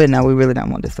 But no, we really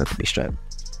don't want this stuff to be straight.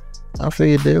 I feel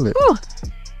you deal it. Whew.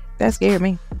 That scared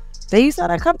me. You saw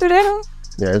that come through that, huh?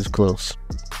 Yeah, it's close.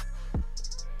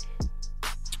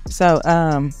 So,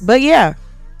 but yeah,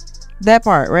 that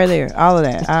part right there, all of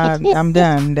that. I'm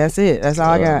done. That's it. That's all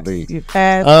I got. You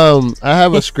passed. I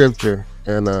have a scripture,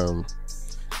 and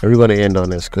we're going to end on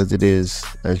this because it is,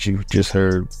 as you just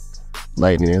heard,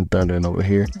 lightning and thundering over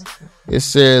here. It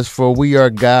says, "For we are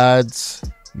God's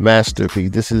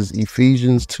masterpiece." This is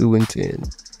Ephesians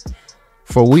 2:10.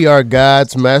 For we are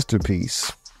God's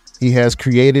masterpiece. He has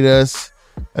created us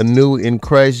anew in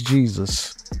Christ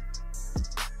Jesus,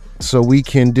 so we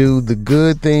can do the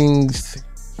good things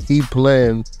he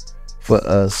planned for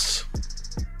us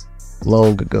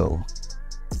long ago.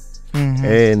 Mm-hmm.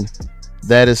 And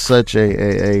that is such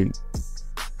a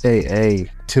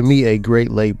to me a great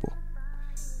label,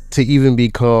 to even be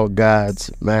called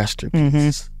God's masterpiece.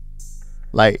 Mm-hmm.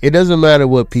 Like, it doesn't matter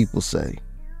what people say.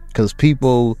 Because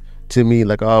people, to me,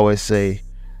 like I always say,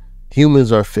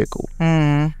 humans are fickle.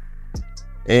 And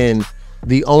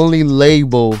the only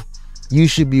label you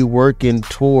should be working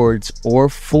towards or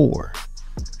for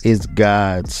is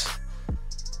God's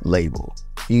label.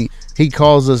 He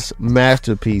calls us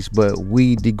masterpiece, but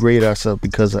we degrade ourselves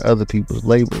because of other people's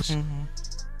labels.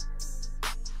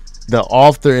 The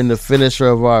author and the finisher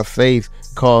of our faith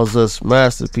calls us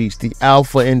masterpiece. The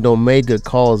Alpha and Omega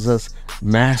calls us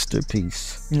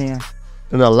masterpiece. Yeah.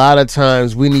 And a lot of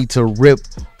times we need to rip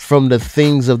from the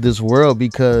things of this world,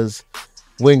 because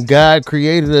when God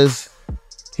created us,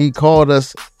 he called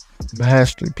us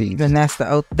masterpiece. And that's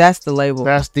the label.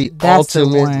 That's the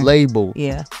ultimate label.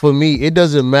 Yeah. For me, it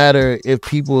doesn't matter if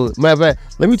people, matter of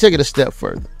fact, let me take it a step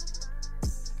further.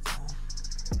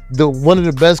 One of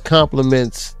the best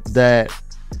compliments that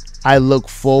I look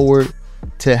forward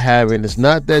to having, it's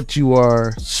not that you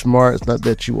are smart, it's not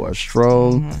that you are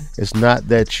strong, it's not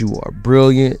that you are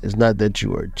brilliant, it's not that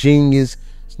you are genius,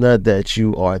 it's not that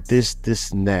you are this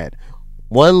and that.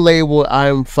 One label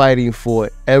I'm fighting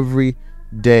for every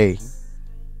day,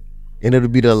 and it'll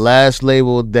be the last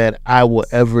label that I will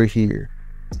ever hear,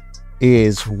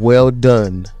 is well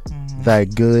done, thy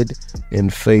good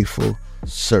and faithful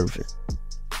servant.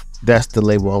 That's the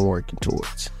label I'm working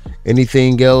towards.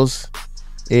 Anything else,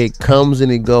 it comes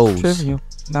and it goes. Trivial.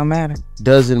 Don't matter.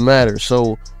 Doesn't matter.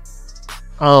 So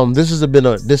this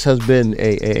has been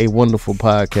a wonderful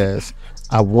podcast.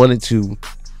 I wanted to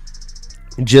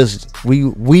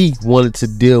we wanted to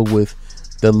deal with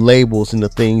the labels and the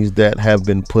things that have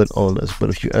been put on us. But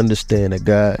if you understand that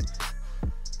God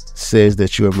says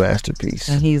that you're a masterpiece,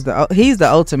 and he's the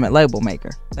ultimate label maker.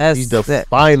 He's the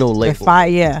final label.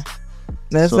 Yeah.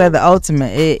 That's the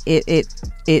ultimate.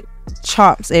 It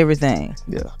chops everything.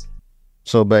 Yeah.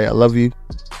 So, babe, I love you.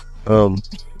 You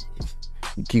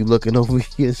keep looking over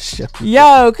your shoulder.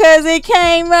 Yo, cause it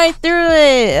came right through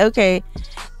it. Okay.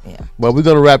 Yeah. Well, we're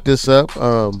gonna wrap this up.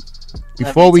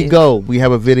 Before we go, we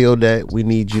have a video that we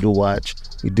need you to watch.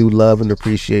 We do love and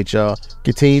appreciate y'all.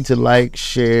 Continue to like,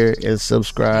 share, and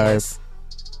subscribe. Yes.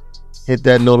 Hit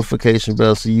that notification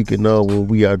bell so you can know when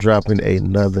we are dropping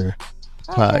another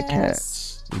podcast.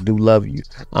 We do love you.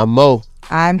 I'm Mo.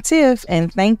 I'm Tiff,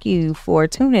 and thank you for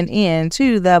tuning in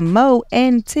to the Mo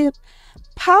and Tiff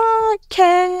podcast.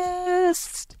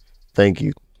 Thank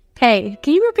you. Hey,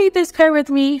 can you repeat this prayer with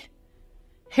me?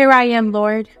 Here I am,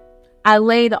 Lord. I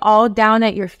lay it all down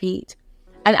at your feet,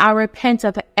 and I repent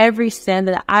of every sin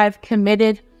that I've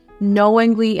committed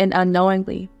knowingly and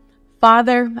unknowingly.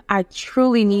 Father, I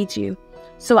truly need you.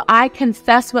 So I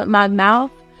confess with my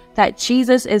mouth that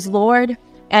Jesus is Lord,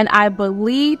 and I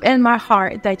believe in my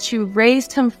heart that you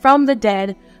raised him from the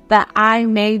dead that I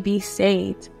may be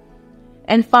saved.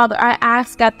 And Father, I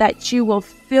ask God that you will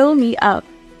fill me up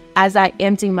as I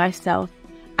empty myself,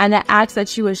 and I ask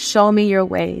that you will show me your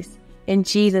ways. In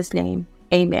Jesus' name,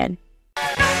 amen.